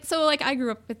 like I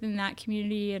grew up within that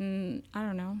community, and I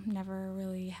don't know, never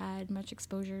really had much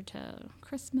exposure to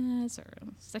Christmas or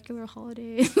secular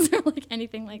holidays or like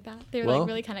anything like that. They were Well, like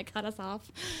really kind of cut us off.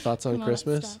 Thoughts on from all that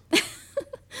Christmas? stuff.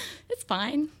 It's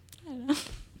fine. I don't know.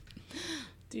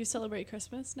 Do you celebrate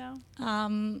Christmas now?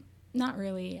 Not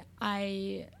really.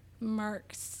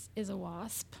 Mark's is a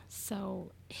WASP,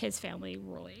 so his family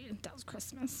really does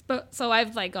Christmas. But so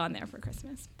I've like gone there for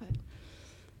Christmas, but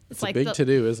It's like a big to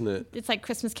do, isn't it? It's like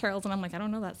Christmas carols, and I'm like, I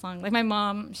don't know that song. Like my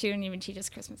mom, she didn't even teach us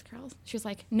Christmas carols. She was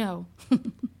like, no,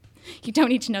 you don't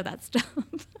need to know that stuff.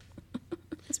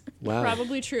 Wow.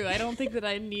 Probably true. I don't think that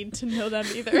I need to know them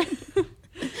either.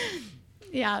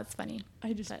 Yeah, it's funny.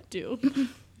 I just do.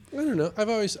 I don't know. I've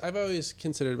always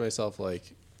considered myself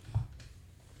like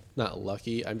not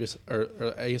lucky. I'm just, or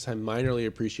I guess I'm minorly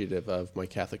appreciative of my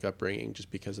Catholic upbringing,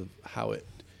 just because of how it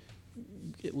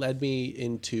led me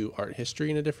into art history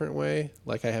in a different way.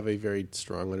 Like I have a very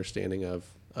strong understanding of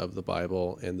the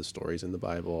Bible and the stories in the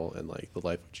Bible and like the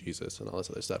life of Jesus and all this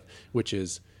other stuff, which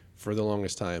is for the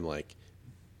longest time like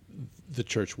the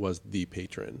church was the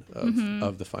patron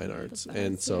of the fine arts,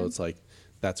 and so it's like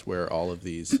that's where all of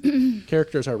these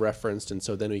characters are referenced, and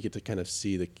so then we get to kind of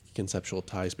see the conceptual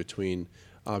ties between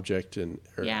object and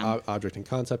object and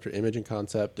concept, or image and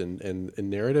concept, and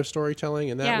narrative storytelling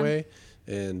in that way.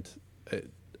 And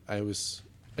I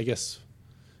guess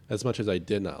as much as I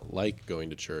did not like going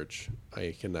to church,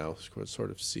 I can now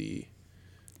sort of see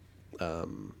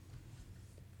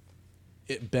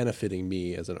it benefiting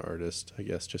me as an artist, I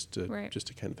guess, just to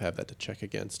kind of have that to check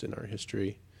against in our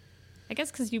history. I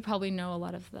guess because you probably know a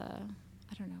lot of the,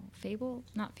 I don't know,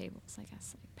 not fables, I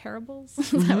guess, like parables.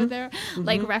 Is that what they're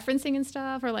like referencing and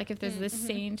stuff? Or like if there's this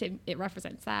saint, it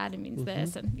represents that, it means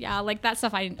this. And yeah, like that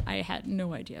stuff I had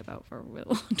no idea about for a really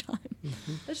long time.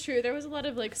 That's true. There was a lot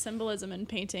of like symbolism in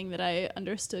painting that I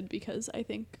understood because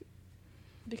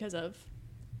of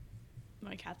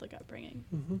my Catholic upbringing.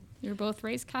 You're both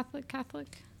raised Catholic?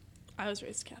 I was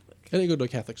raised Catholic. I didn't go to a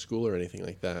Catholic school or anything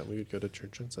like that. We would go to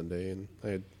church on Sunday, and I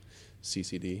had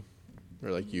CCD, or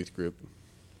like youth group.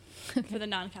 For the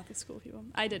non-Catholic school people.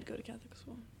 I did go to Catholic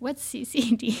school. What's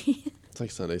CCD? It's like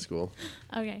Sunday school.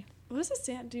 Okay. What does it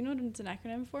stand? Do you know what it's an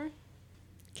acronym for?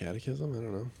 Catechism? I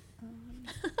don't know.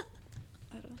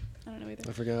 I don't know either.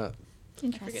 I forgot.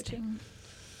 Interesting.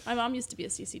 My mom used to be a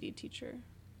CCD teacher.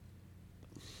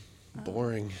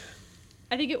 Boring.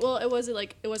 I think it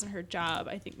wasn't her job.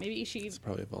 I think maybe she It's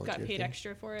probably a volunteer got paid thing.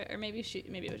 extra for it, or maybe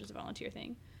it was just a volunteer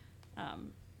thing.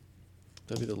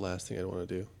 That'd be the last thing I'd want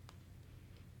to do.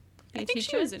 I think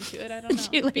she was into it. I don't know. She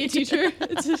Be a liked teacher.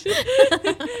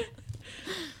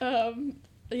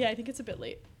 Yeah, I think it's a bit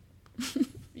late.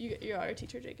 You are a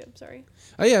teacher, Jacob. Sorry.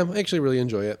 I am. I actually really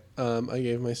enjoy it. I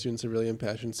gave my students a really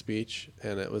impassioned speech,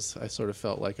 and I sort of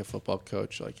felt like a football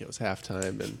coach, like it was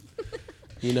halftime, and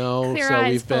Clear so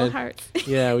eyes, we've full been, hearts.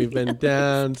 we've been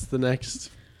down to the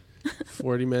next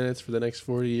 40 minutes for the next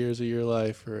 40 years of your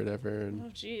life or whatever. And Oh,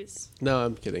 jeez. no,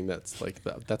 I'm kidding. That's like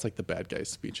the bad guy's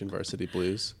speech in Varsity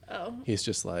Blues. Oh. He's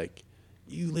just like,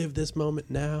 you live this moment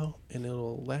now and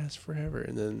it'll last forever.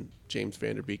 And then James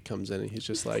Vanderbeek comes in and he's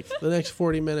just like, the next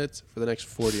 40 minutes for the next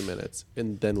 40 minutes.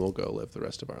 And then we'll go live the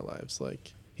rest of our lives.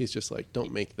 Like, he's just like,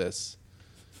 don't make this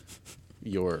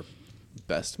your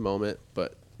best moment,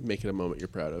 but make it a moment you're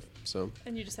proud of. So.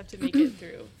 And you just have to make it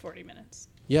through 40 minutes.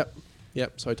 Yep.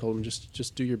 So I told him,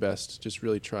 just do your best. Just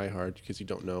really try hard, because you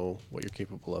don't know what you're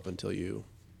capable of until you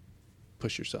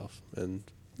push yourself. And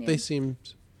they seemed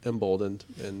emboldened,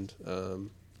 and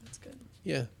That's good.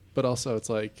 yeah. But also, it's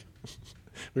like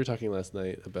we were talking last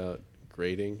night about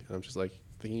grading, and I'm just like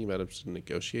thinking about just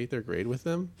negotiate their grade with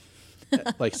them,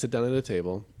 like sit down at a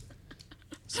table.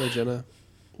 So Jenna,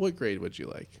 what grade would you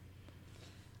like?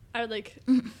 I would like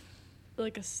an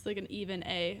even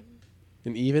A.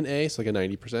 An even A, so like a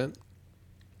 90%.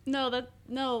 No,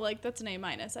 that's an A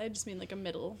minus. I just mean like a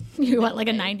middle. You want like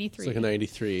a A. 93? It's like a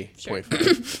 93.5. Sure.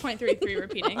 0.33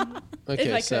 repeating. Okay,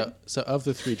 If I so could. of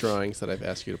the 3 drawings that I've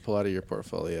asked you to pull out of your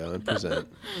portfolio and present,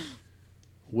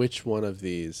 which one of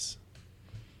these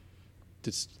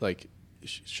just like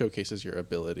showcases your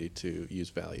ability to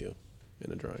use value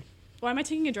in a drawing? Why am I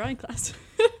taking a drawing class?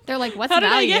 They're like, what's How did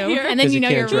I value? get here? And then 'Cause you're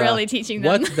can't draw. really teaching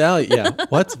them. What's value? Yeah,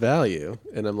 what's value?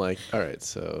 And I'm like, all right,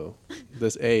 so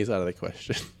this A is out of the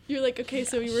question. You're like, okay,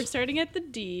 so we were starting at the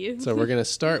D. So we're gonna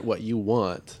start what you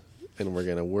want, and we're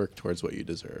gonna work towards what you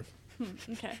deserve.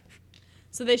 Okay.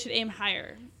 So they should aim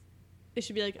higher. They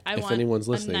should be like, I If want anyone's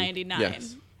a listening, 99.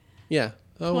 yes. Yeah.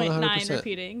 Oh, 0.9 100%.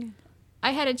 repeating.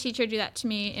 I had a teacher do that to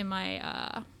me in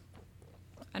my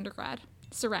undergrad,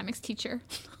 ceramics teacher.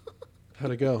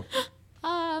 How'd it go?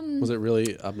 Was it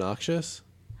really obnoxious?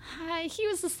 He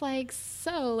was just like,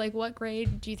 so, like, what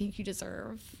grade do you think you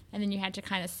deserve? And then you had to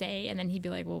kind of say, and then he'd be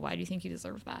like, well, why do you think you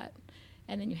deserve that?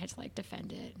 And then you had to, like,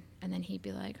 defend it. And then he'd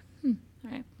be like, all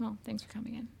right, well, thanks for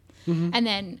coming in. Mm-hmm. And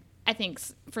then I think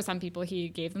for some people he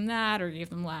gave them that or gave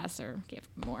them less or gave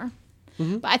them more.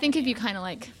 Mm-hmm. But I think if you kind of,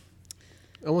 like...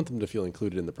 I want them to feel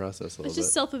included in the process a little It's just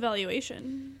bit.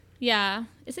 self-evaluation. Yeah.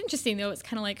 It's interesting, though. It's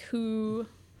kind of like who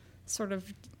sort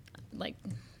of, like...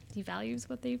 devalues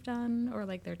what they've done or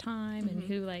like their time and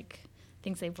who like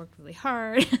thinks they've worked really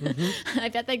hard. I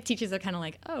bet like teachers are kind of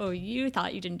like, oh, you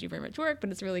thought you didn't do very much work, but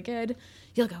it's really good.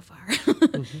 You'll go far.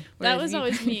 That was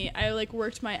always me. I like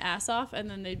worked my ass off and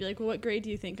then they'd be like, well, what grade do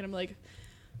you think? And I'm like,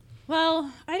 well,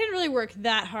 I didn't really work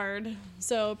that hard.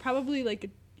 So probably like,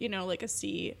 like a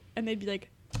C. And they'd be like,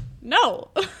 no,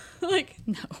 like,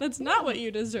 no, that's not what you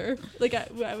deserve. Like,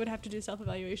 I would have to do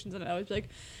self-evaluations, and I would be like,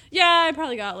 yeah, I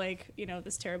probably got, like,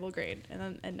 this terrible grade.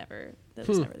 And then that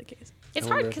was never the case. It's I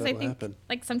hard wonder if because that I will think, happen.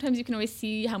 like, sometimes you can always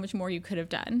see how much more you could have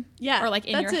done. Yeah, or, like,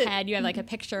 in your that's it. head, you have, like, a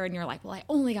picture, and you're like, well, I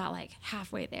only got, like,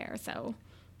 halfway there, so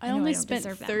I know only don't spent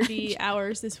deserve that 30 much.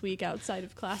 hours this week outside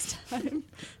of class time.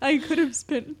 I could have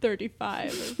spent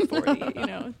 35 or 40,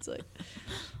 it's like,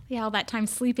 Yeah, all that time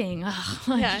sleeping. Ugh.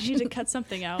 yeah, I need to cut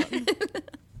something out.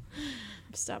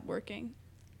 Stop working.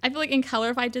 I feel like in color,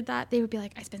 if I did that, they would be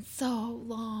like, I spent so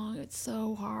long, it's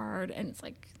so hard. And it's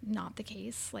like not the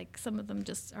case. Like some of them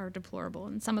just are deplorable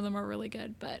and some of them are really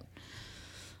good. But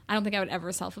I don't think I would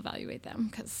ever self-evaluate them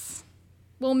because,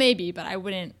 well, maybe, but I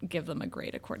wouldn't give them a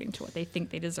grade according to what they think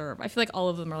they deserve. I feel like all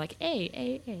of them are like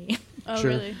A. Oh,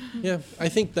 Sure. really? Yeah, I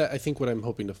think what I'm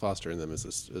hoping to foster in them is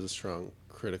a strong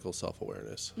critical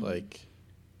self-awareness. Like,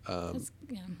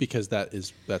 Yeah. because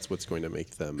that's what's going to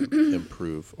make them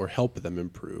improve or help them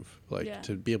improve. Like Yeah.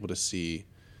 to be able to see,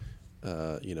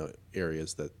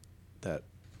 areas that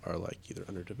are like either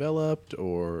underdeveloped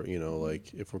or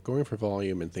like if we're going for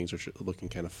volume and things are looking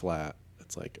kind of flat,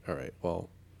 it's like, all right, well,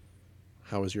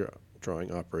 how is your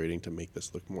drawing operating to make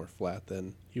this look more flat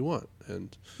than you want,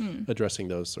 and addressing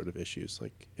those sort of issues.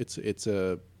 Like it's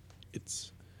a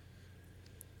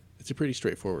pretty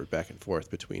straightforward back and forth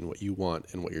between what you want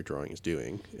and what your drawing is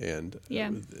doing, and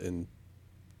and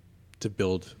to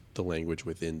build the language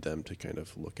within them to kind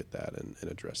of look at that and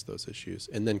address those issues,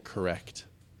 and then correct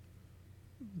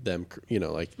them,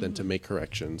 then to make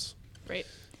corrections, Right.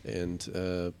 and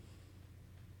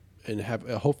have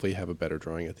hopefully have a better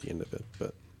drawing at the end of it.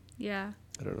 But Yeah.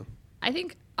 I don't know. I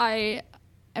think I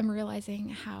am realizing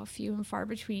how few and far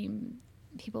between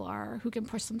people are who can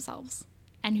push themselves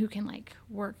and who can like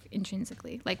work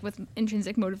intrinsically, like with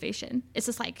intrinsic motivation. It's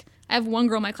just like I have one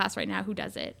girl in my class right now who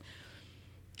does it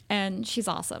and she's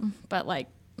awesome, but like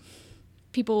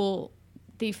people,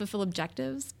 they fulfill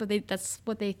objectives, but that's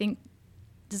what they think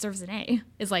deserves an A,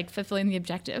 is like fulfilling the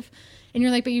objective. And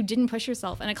you're like, but you didn't push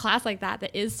yourself in a class like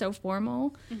that is so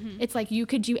formal. It's like you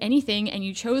could do anything and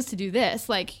you chose to do this.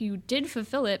 Like you did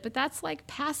fulfill it, but that's like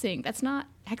passing. That's not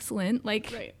excellent.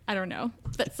 Like, Right. I don't know.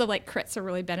 But so like crits are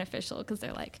really beneficial because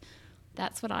they're like,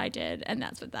 that's what I did and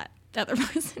that's what that other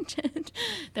person did.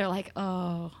 They're like,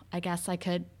 oh, I guess I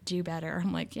could do better.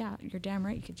 I'm like, yeah, you're damn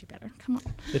right you could do better. Come on.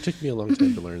 It took me a long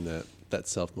time to learn that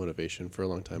self-motivation. For a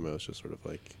long time, I was just sort of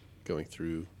like going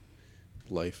through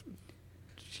life,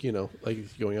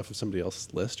 like going off of somebody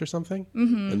else's list or something.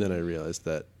 And then I realized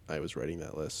that I was writing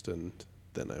that list, and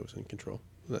then I was in control.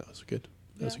 And that was good.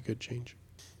 That was a good change.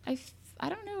 I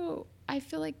don't know. I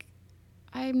feel like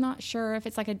I'm not sure if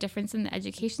it's like a difference in the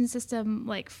education system,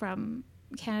 like from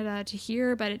Canada to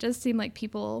here, but it does seem like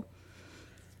people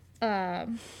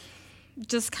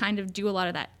just kind of do a lot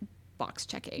of that box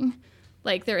checking.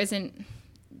 Like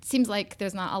seems like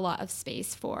there's not a lot of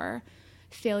space for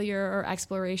failure or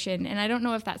exploration. And I don't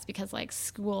know if that's because like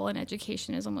school and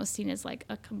education is almost seen as like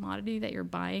a commodity that you're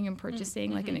buying and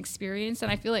purchasing, like an experience.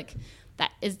 And I feel like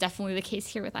that is definitely the case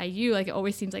here with IU. Like it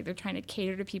always seems like they're trying to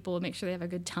cater to people and make sure they have a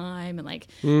good time and like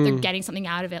they're getting something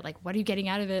out of it. Like, what are you getting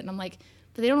out of it? And I'm like,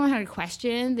 but they don't know how to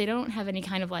question. They don't have any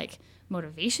kind of like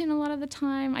motivation a lot of the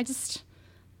time. I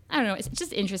don't know. It's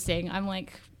just interesting. I'm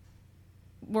like,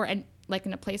 we're in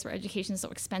a place where education is so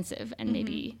expensive and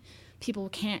maybe people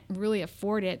can't really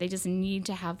afford it. They just need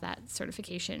to have that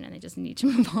certification and they just need to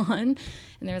move on.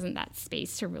 And there isn't that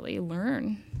space to really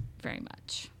learn very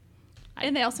much.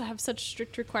 And they also have such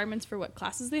strict requirements for what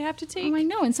classes they have to take. Oh, I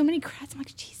know. And so many credits. I'm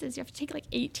like, Jesus, you have to take like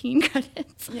 18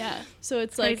 credits. Yeah. So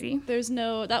it's Crazy.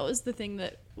 like that was the thing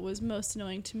that was most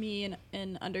annoying to me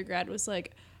in undergrad was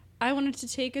like I wanted to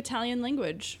take Italian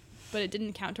language, but it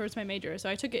didn't count towards my major. So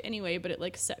I took it anyway, but it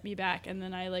like set me back. And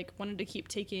then I like wanted to keep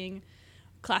taking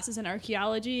classes in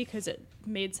archaeology because it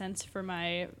made sense for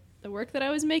the work that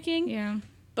I was making. Yeah.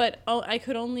 But I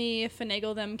could only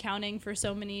finagle them counting for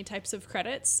so many types of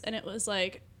credits, and it was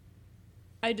like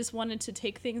I just wanted to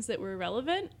take things that were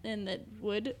relevant and that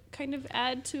would kind of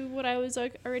add to what I was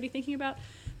like already thinking about.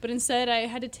 But instead, I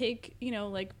had to take,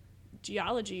 like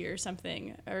geology or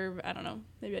something, or I don't know,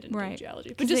 maybe I didn't take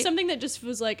geology, but just something that just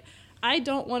was like, I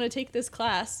don't want to take this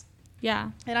class.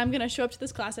 Yeah. And I'm going to show up to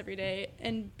this class every day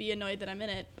and be annoyed that I'm in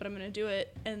it, but I'm going to do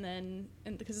it. And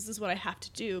because this is what I have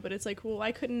to do. But it's like, well,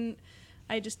 why couldn't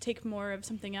I just take more of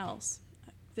something else?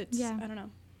 That's, I don't know.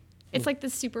 It's like the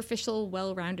superficial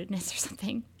well-roundedness or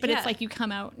something. But it's like you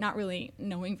come out not really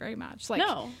knowing very much. Like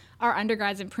our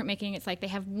undergrads in printmaking, it's like they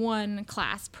have one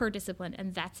class per discipline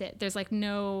and that's it. There's like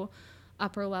no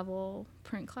upper level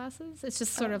print classes. It's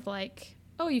just sort of like,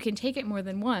 oh, you can take it more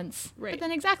than once. Right. But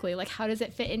then exactly, like, how does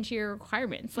it fit into your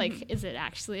requirements? Like, is it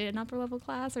actually an upper level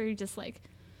class, or are you just like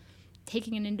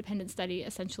taking an independent study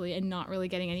essentially and not really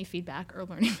getting any feedback or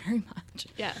learning very much?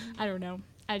 Yeah. I don't know.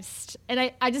 I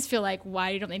just feel like,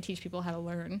 why don't they teach people how to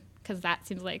learn? Because that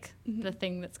seems like the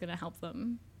thing that's going to help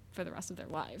them for the rest of their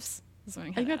lives. Is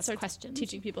learning how to ask questions.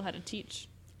 Teaching people how to teach.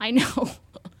 I know.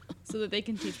 So that they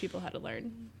can teach people how to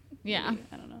learn. Yeah. Maybe,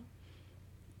 I don't know.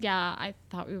 Yeah, I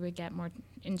thought we would get more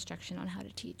instruction on how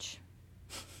to teach.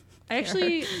 I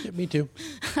actually... Yeah, me too.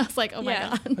 I was like, oh my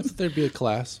God. I thought there'd be a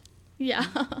class. Yeah.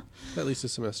 At least a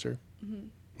semester.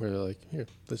 Where they're like, here,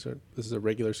 this is a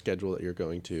regular schedule that you're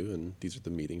going to, and these are the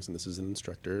meetings, and this is an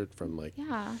instructor from like...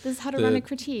 Yeah, this is how to run a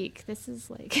critique. This is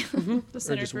like... The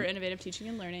Center for Innovative Teaching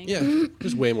and Learning. Yeah,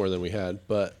 just way more than we had,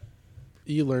 but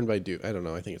you learn by do. I don't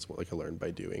know, I think it's like a learn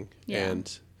by doing. Yeah.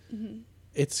 And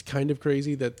it's kind of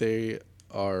crazy that they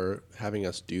are having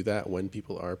us do that when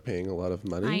people are paying a lot of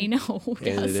money. I know.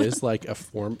 And it is like a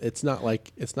form. It's not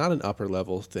an upper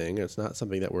level thing. It's not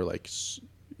something that we're like...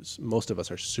 most of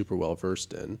us are super well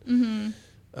versed in.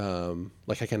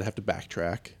 Like I kind of have to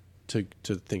backtrack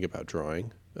to think about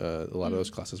drawing. A lot of those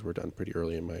classes were done pretty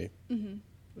early in my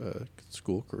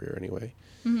school career anyway.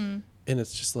 And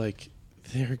it's just like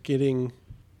they're getting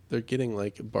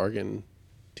like a bargain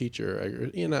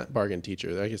teacher, not bargain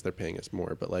teacher. I guess they're paying us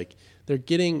more, but like they're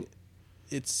getting,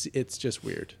 it's just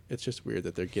weird. It's just weird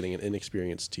that they're getting an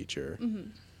inexperienced teacher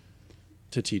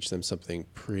to teach them something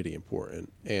pretty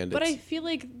important. But I feel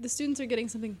like the students are getting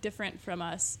something different from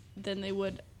us than they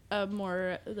would a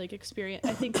more like experience.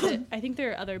 I think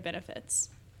there are other benefits.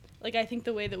 Like I think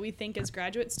the way that we think as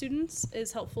graduate students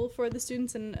is helpful for the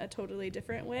students in a totally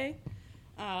different way,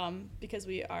 because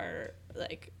we are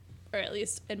like, or at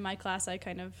least in my class, I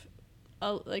kind of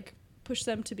like push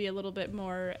them to be a little bit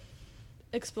more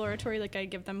exploratory. Like I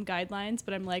give them guidelines,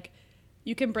 but I'm like,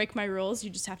 you can break my rules.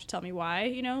 You just have to tell me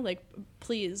why, like,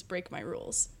 please break my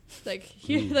rules. Like,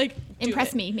 here, like,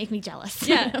 impress me, make me jealous.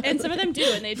 Yeah. And some of them do,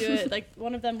 and they do it. Like,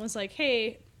 one of them was like,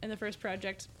 hey, in the first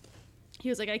project, he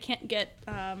was like, I can't get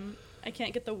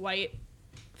the white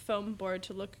foam board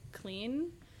to look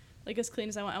clean, like as clean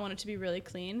as I want. I want it to be really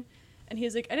clean. And he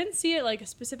was like, I didn't see it like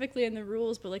specifically in the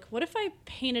rules, but like, what if I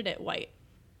painted it white,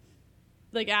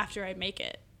 like after I make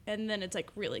it? And then it's like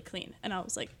really clean. And I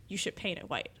was like, you should paint it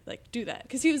white. Like, do that.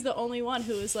 Because he was the only one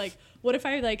who was like, what if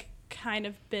I like kind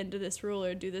of bend to this rule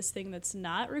or do this thing that's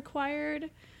not required,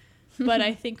 but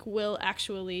I think will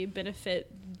actually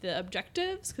benefit the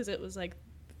objectives because it was like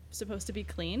supposed to be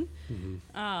clean.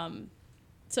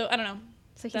 So I don't know.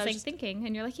 So he's like thinking,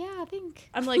 and you're like, yeah, I think.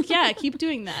 I'm like, yeah, keep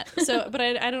doing that. So, but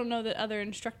I don't know that other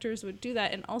instructors would do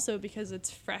that. And also because it's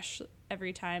fresh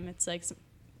every time. It's like,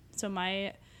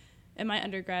 in my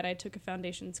undergrad, I took a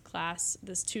foundations class.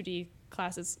 This 2D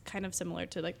class is kind of similar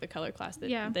to like the color class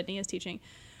that Nia's teaching.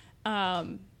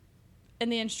 And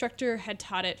the instructor had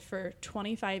taught it for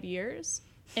 25 years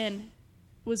and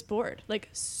was bored, like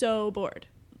so bored.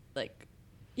 Like,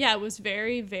 yeah, was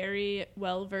very, very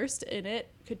well versed in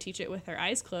it, could teach it with her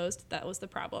eyes closed. That was the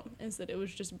problem, is that it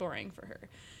was just boring for her.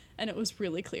 And it was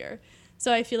really clear.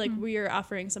 So I feel like we are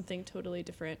offering something totally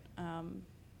different,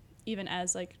 even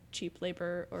as like cheap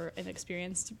labor or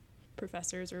inexperienced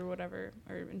professors or whatever,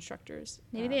 or instructors.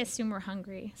 Maybe they assume we're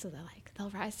hungry, so they'll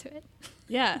rise to it.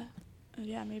 Yeah.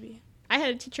 Yeah, maybe. I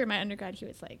had a teacher in my undergrad who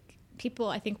was like, people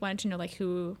I think wanted to know like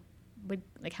who would,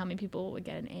 like how many people would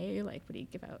get an A, like would he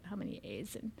give out how many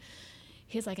A's? And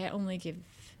he was like, I only give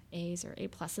A's or A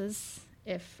pluses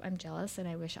if I'm jealous and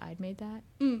I wish I'd made that.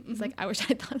 It's like, I wish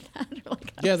I'd thought of that. Or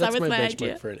like, yeah, that's that was my benchmark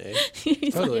idea for an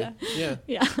A. Totally. Like, yeah.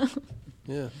 Yeah.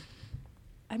 Yeah.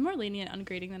 I'm more lenient on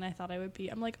grading than I thought I would be.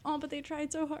 I'm like, oh, but they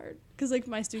tried so hard. Because, like,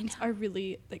 my students are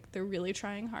really, like, they're really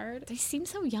trying hard. They seem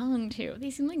so young, too.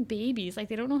 They seem like babies. Like,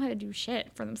 they don't know how to do shit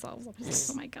for themselves. I'm just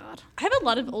like, oh, my God. I have a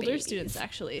lot of older Babies. students,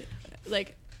 actually.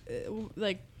 Like,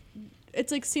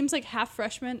 it's, like, seems like half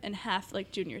freshmen and half,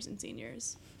 like, juniors and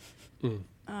seniors.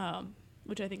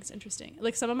 Which I think is interesting.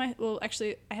 Like, some of my, well,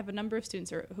 actually, I have a number of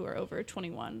students who are over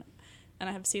 21, and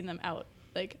I have seen them out,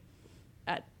 like,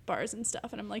 at bars and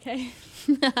stuff, and I'm like, hey,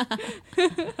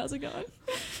 how's it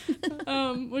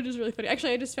going? Which is really funny.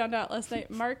 Actually, I just found out last night,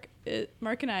 Mark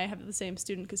and I have the same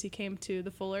student because he came to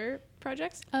the Fuller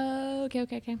projects. Oh,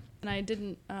 okay. And I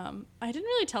didn't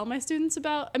really tell my students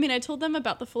about, I mean, I told them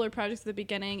about the Fuller projects at the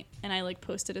beginning, and I, like,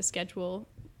 posted a schedule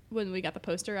when we got the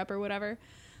poster up or whatever,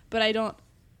 but I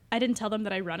didn't tell them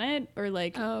that I run it, or,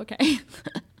 like, Oh, okay.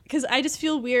 because I just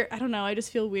feel weird. I don't know. I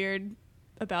just feel weird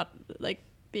about, like,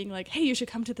 being like, hey, you should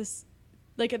come to this,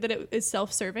 like, that it is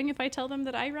self-serving if I tell them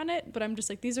that I run it. But I'm just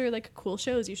like, these are, like, cool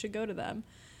shows. You should go to them.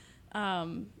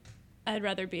 I'd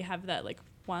rather have that, like,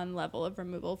 one level of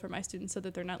removal for my students so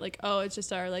that they're not like, oh, it's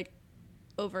just our, like,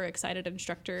 overexcited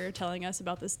instructor telling us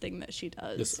about this thing that she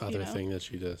does. This other thing that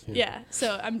she does. Yeah.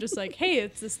 So I'm just like, hey,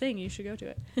 it's this thing. You should go to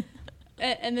it.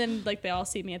 And then, like, they all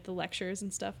see me at the lectures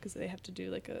and stuff because they have to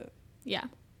do, like, Yeah.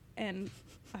 and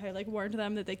I, like, warned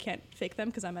them that they can't fake them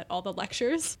because I'm at all the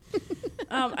lectures.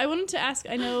 I wanted to ask,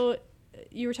 I know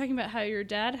you were talking about how your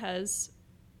dad has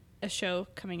a show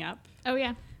coming up. Oh,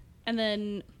 yeah. And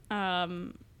then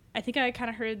I think I kind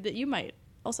of heard that you might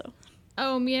also.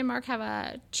 Oh, me and Mark have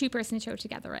a 2-person show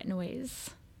together at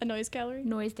Noise. A noise gallery?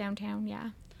 Noise downtown,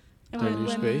 yeah. And Their new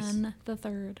space? On the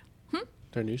 3rd.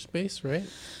 Their new space, right?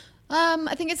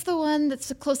 I think it's the one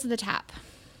that's close to the tap.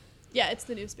 Yeah, it's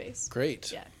the new space.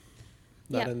 Great. Yeah.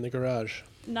 Not Yeah. in the garage.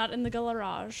 Not in the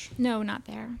garage. No, not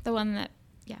there. The one that,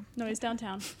 yeah. Noise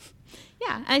downtown.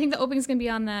 Yeah, and I think the opening's going to be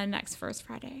on the next first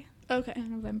Friday, Okay.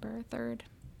 November 3rd.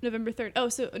 November 3rd. Oh,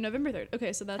 so November 3rd.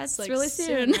 Okay, so that's like really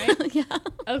soon, right? yeah.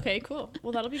 Okay, cool.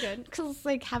 Well, that'll be good. Because,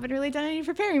 like, haven't really done any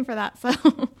preparing for that, so.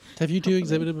 Have you two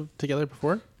exhibited together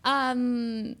before?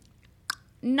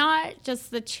 Not just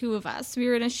the two of us. We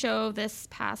were in a show this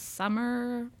past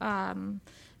summer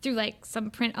through, like,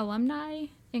 some print alumni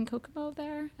in Kokomo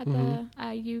there at the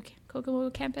IU Kokomo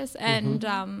campus.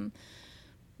 And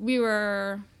we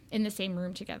were in the same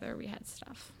room together. We had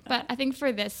stuff. But I think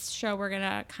for this show, we're going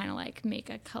to kind of, like,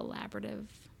 make a collaborative,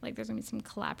 like, there's going to be some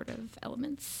collaborative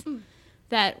elements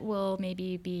that will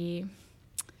maybe be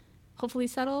hopefully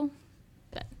subtle.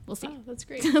 But we'll see. Oh, that's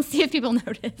great. We'll see if people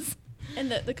notice. And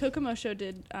the Kokomo show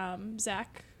did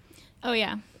Zach. Oh,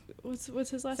 yeah. What's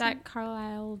his last Zach name?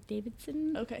 Carlisle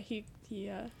Davidson. Okay, he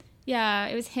Yeah,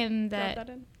 it was him brought that, that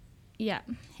in. yeah,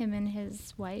 him and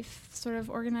his wife sort of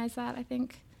organized that, I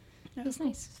think. Oh, It was cool.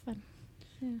 nice. It was fun.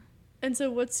 Yeah. And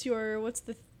so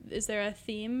is there a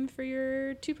theme for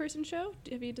your 2-person show?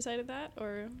 Have you decided that?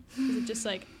 Or is it just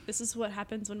like, this is what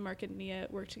happens when Mark and Nia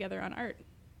work together on art?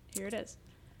 Here it is.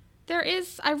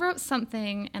 I wrote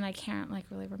something and I can't, like,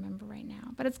 really remember right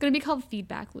now, but it's going to be called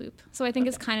Feedback Loop. So I think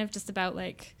it's kind of just about,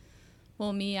 like,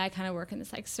 well, I kind of work in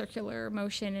this, like, circular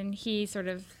motion, and he sort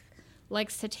of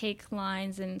likes to take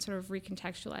lines and sort of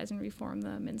recontextualize and reform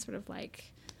them in sort of,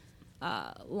 like,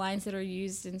 lines that are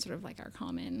used in sort of, like, our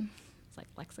common, it's like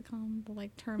lexicon, the,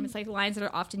 like, term. It's like lines that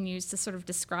are often used to sort of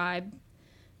describe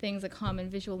things, like common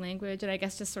visual language, and I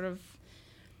guess just sort of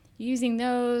using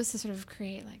those to sort of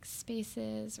create, like,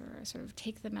 spaces or sort of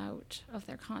take them out of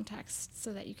their context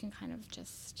so that you can kind of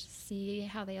just see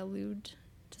how they allude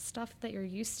to stuff that you're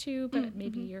used to, but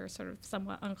maybe you're sort of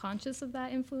somewhat unconscious of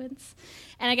that influence.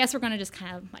 And I guess we're going to just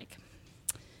kind of, like,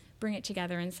 bring it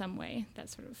together in some way,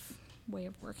 that sort of way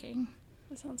of working.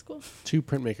 That sounds cool. 2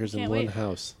 printmakers in Can't one wait.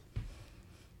 house.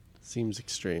 Seems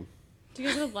extreme. Do you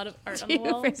guys have a lot of art on the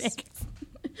walls?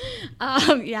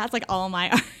 Yeah, it's like all my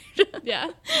art. Yeah.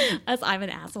 As I'm an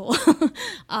asshole.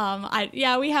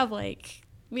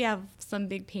 We have some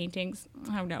big paintings.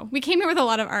 I don't know. We came here with a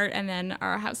lot of art, and then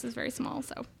our house is very small,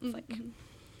 so it's like,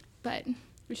 but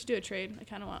We should do a trade. I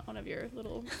kind of want one of your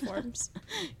little forms.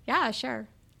 yeah, sure.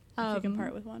 If you can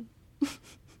part with one.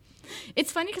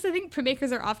 It's funny because I think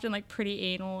printmakers are often, like, pretty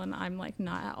anal, and I'm, like,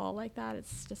 not at all like that.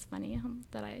 It's just funny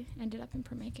that I ended up in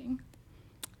printmaking.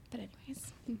 But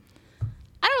anyways,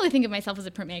 I don't really think of myself as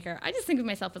a printmaker. I just think of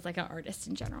myself as, like, an artist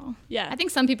in general. Yeah. I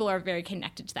think some people are very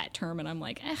connected to that term, and I'm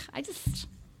like, I just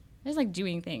like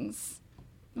doing things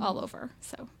all over.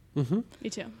 So Me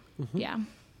too. yeah.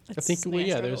 I That's think, something well, I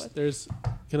yeah, struggle with. there's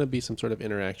going to be some sort of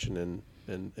interaction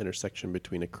and intersection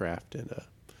between a craft and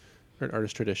or an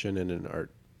artist tradition and an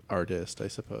artist, I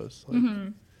suppose.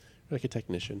 Like a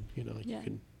technician, you know, like Yeah.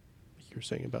 you you were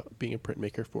saying about being a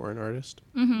printmaker for an artist.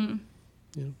 Mm-hmm.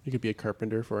 You know, you could be a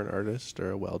carpenter for an artist,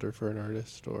 or a welder for an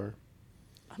artist, or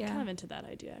I'm Yeah. kind of into that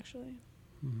idea, actually.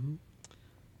 mm-hmm.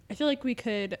 I feel like we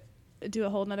could do a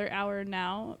whole another hour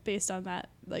now based on that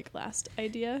like last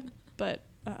idea, but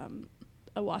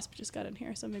a wasp just got in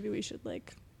here, so maybe we should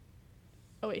like.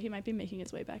 Oh wait, he might be making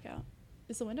his way back out.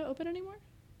 Is the window open anymore?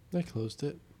 I closed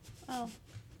it. Oh,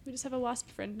 we just have a wasp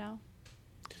friend now.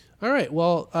 All right.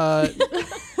 Well, All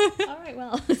right,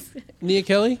 well. Nia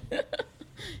Kelly,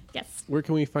 Yes. where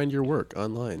can we find your work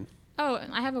online? Oh,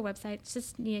 I have a website. It's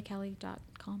just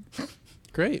niakelly.com.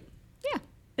 Great. Yeah,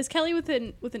 Is Kelly with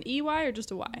an EY or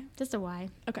just a Y? just a Y.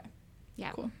 Okay,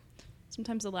 Yeah. cool.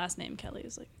 Sometimes the last name Kelly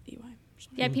is like EY.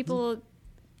 Yeah, people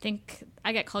think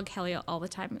I get called Kelly all the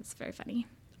time. It's very funny.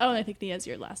 Oh, and I think Nia's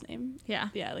your last name. Yeah.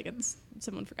 Yeah, like it's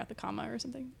someone forgot the comma or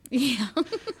something. Yeah.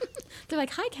 They're like,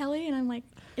 "Hi, Kelly," and I'm like,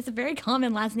 "It's a very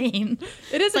common last name.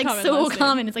 It is It's like a common so last name.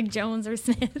 common. It's like Jones or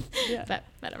Smith." Yeah. But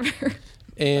whatever.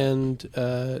 And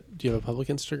do you have a public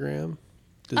Instagram?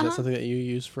 Is that Uh-huh. something that you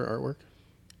use for artwork?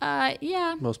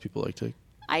 Yeah. Most people like to.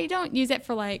 I don't use it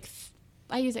for like.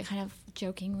 I use it kind of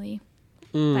jokingly,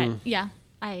 Mm, but yeah,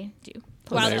 I do.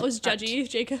 Wow, Okay. that was judgy,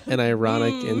 Jacob. an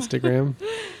ironic Instagram.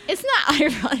 It's not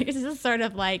ironic. It's just sort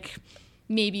of like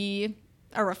maybe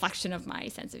a reflection of my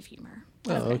sense of humor.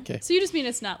 Oh, okay. So you just mean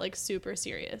it's not like super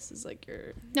serious? It's like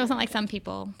you're. No, it's not like some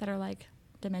people that are like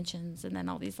dimensions and then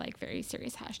all these like very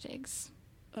serious hashtags.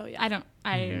 Oh yeah.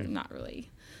 I'm not really.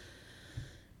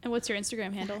 And what's your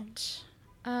Instagram handle?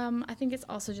 I think it's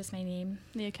also just my name.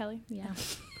 Nia Kelly. Yeah.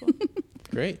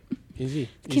 Great. Easy.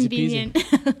 Convenient.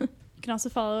 You can also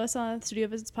follow us on Studio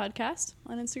Visits Podcast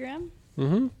on Instagram,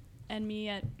 Mm-hmm. and me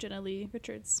at Jenna Lee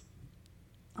Richards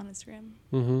on Instagram.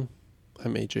 Mm-hmm.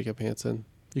 I'm A. Jacob Hansen.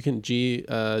 You can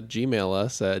Gmail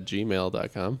us at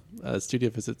gmail.com. Studio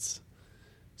Visits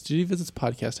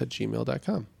podcast at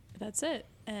gmail.com. That's it.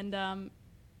 And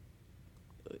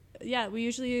yeah, we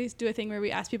usually do a thing where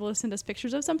we ask people to send us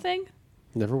pictures of something.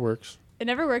 Never works. It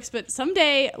never works, but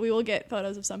someday we will get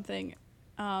photos of something.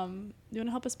 You want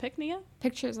to help us pick, Nia?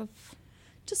 Pictures of.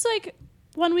 Just like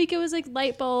 1 week it was like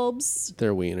light bulbs.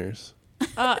 They're wieners.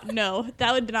 No,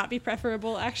 that would not be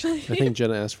preferable, actually. I think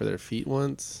Jenna asked for their feet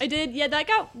once. I did. Yeah, that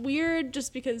got weird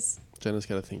just because Jenna's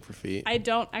got a thing for feet. I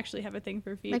don't actually have a thing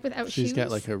for feet. Like without She's shoes. got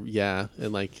like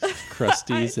and like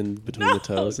crusties in between the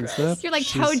toes and gross. stuff. You're like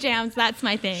toe jams. That's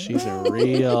my thing. She's a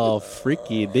real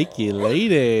freaky dicky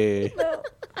lady.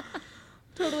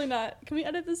 Totally not. Can we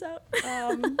edit this out?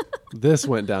 This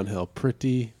went downhill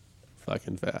pretty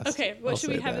fucking fast. Okay, what I'll should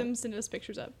we say have that. them send us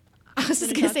pictures of? I was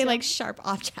just Any gonna say thoughts, like Em? sharp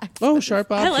objects. Oh,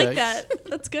 sharp I objects. like that.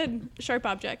 That's good. Sharp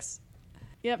objects.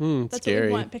 Yep. That's Scary. what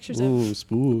we want pictures of. Ooh,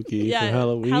 spooky Yeah, for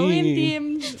Halloween. Halloween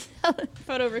themed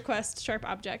photo request, sharp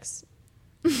objects.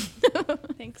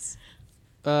 Thanks.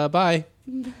 Bye. Bye.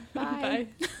 Bye.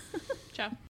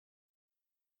 Ciao.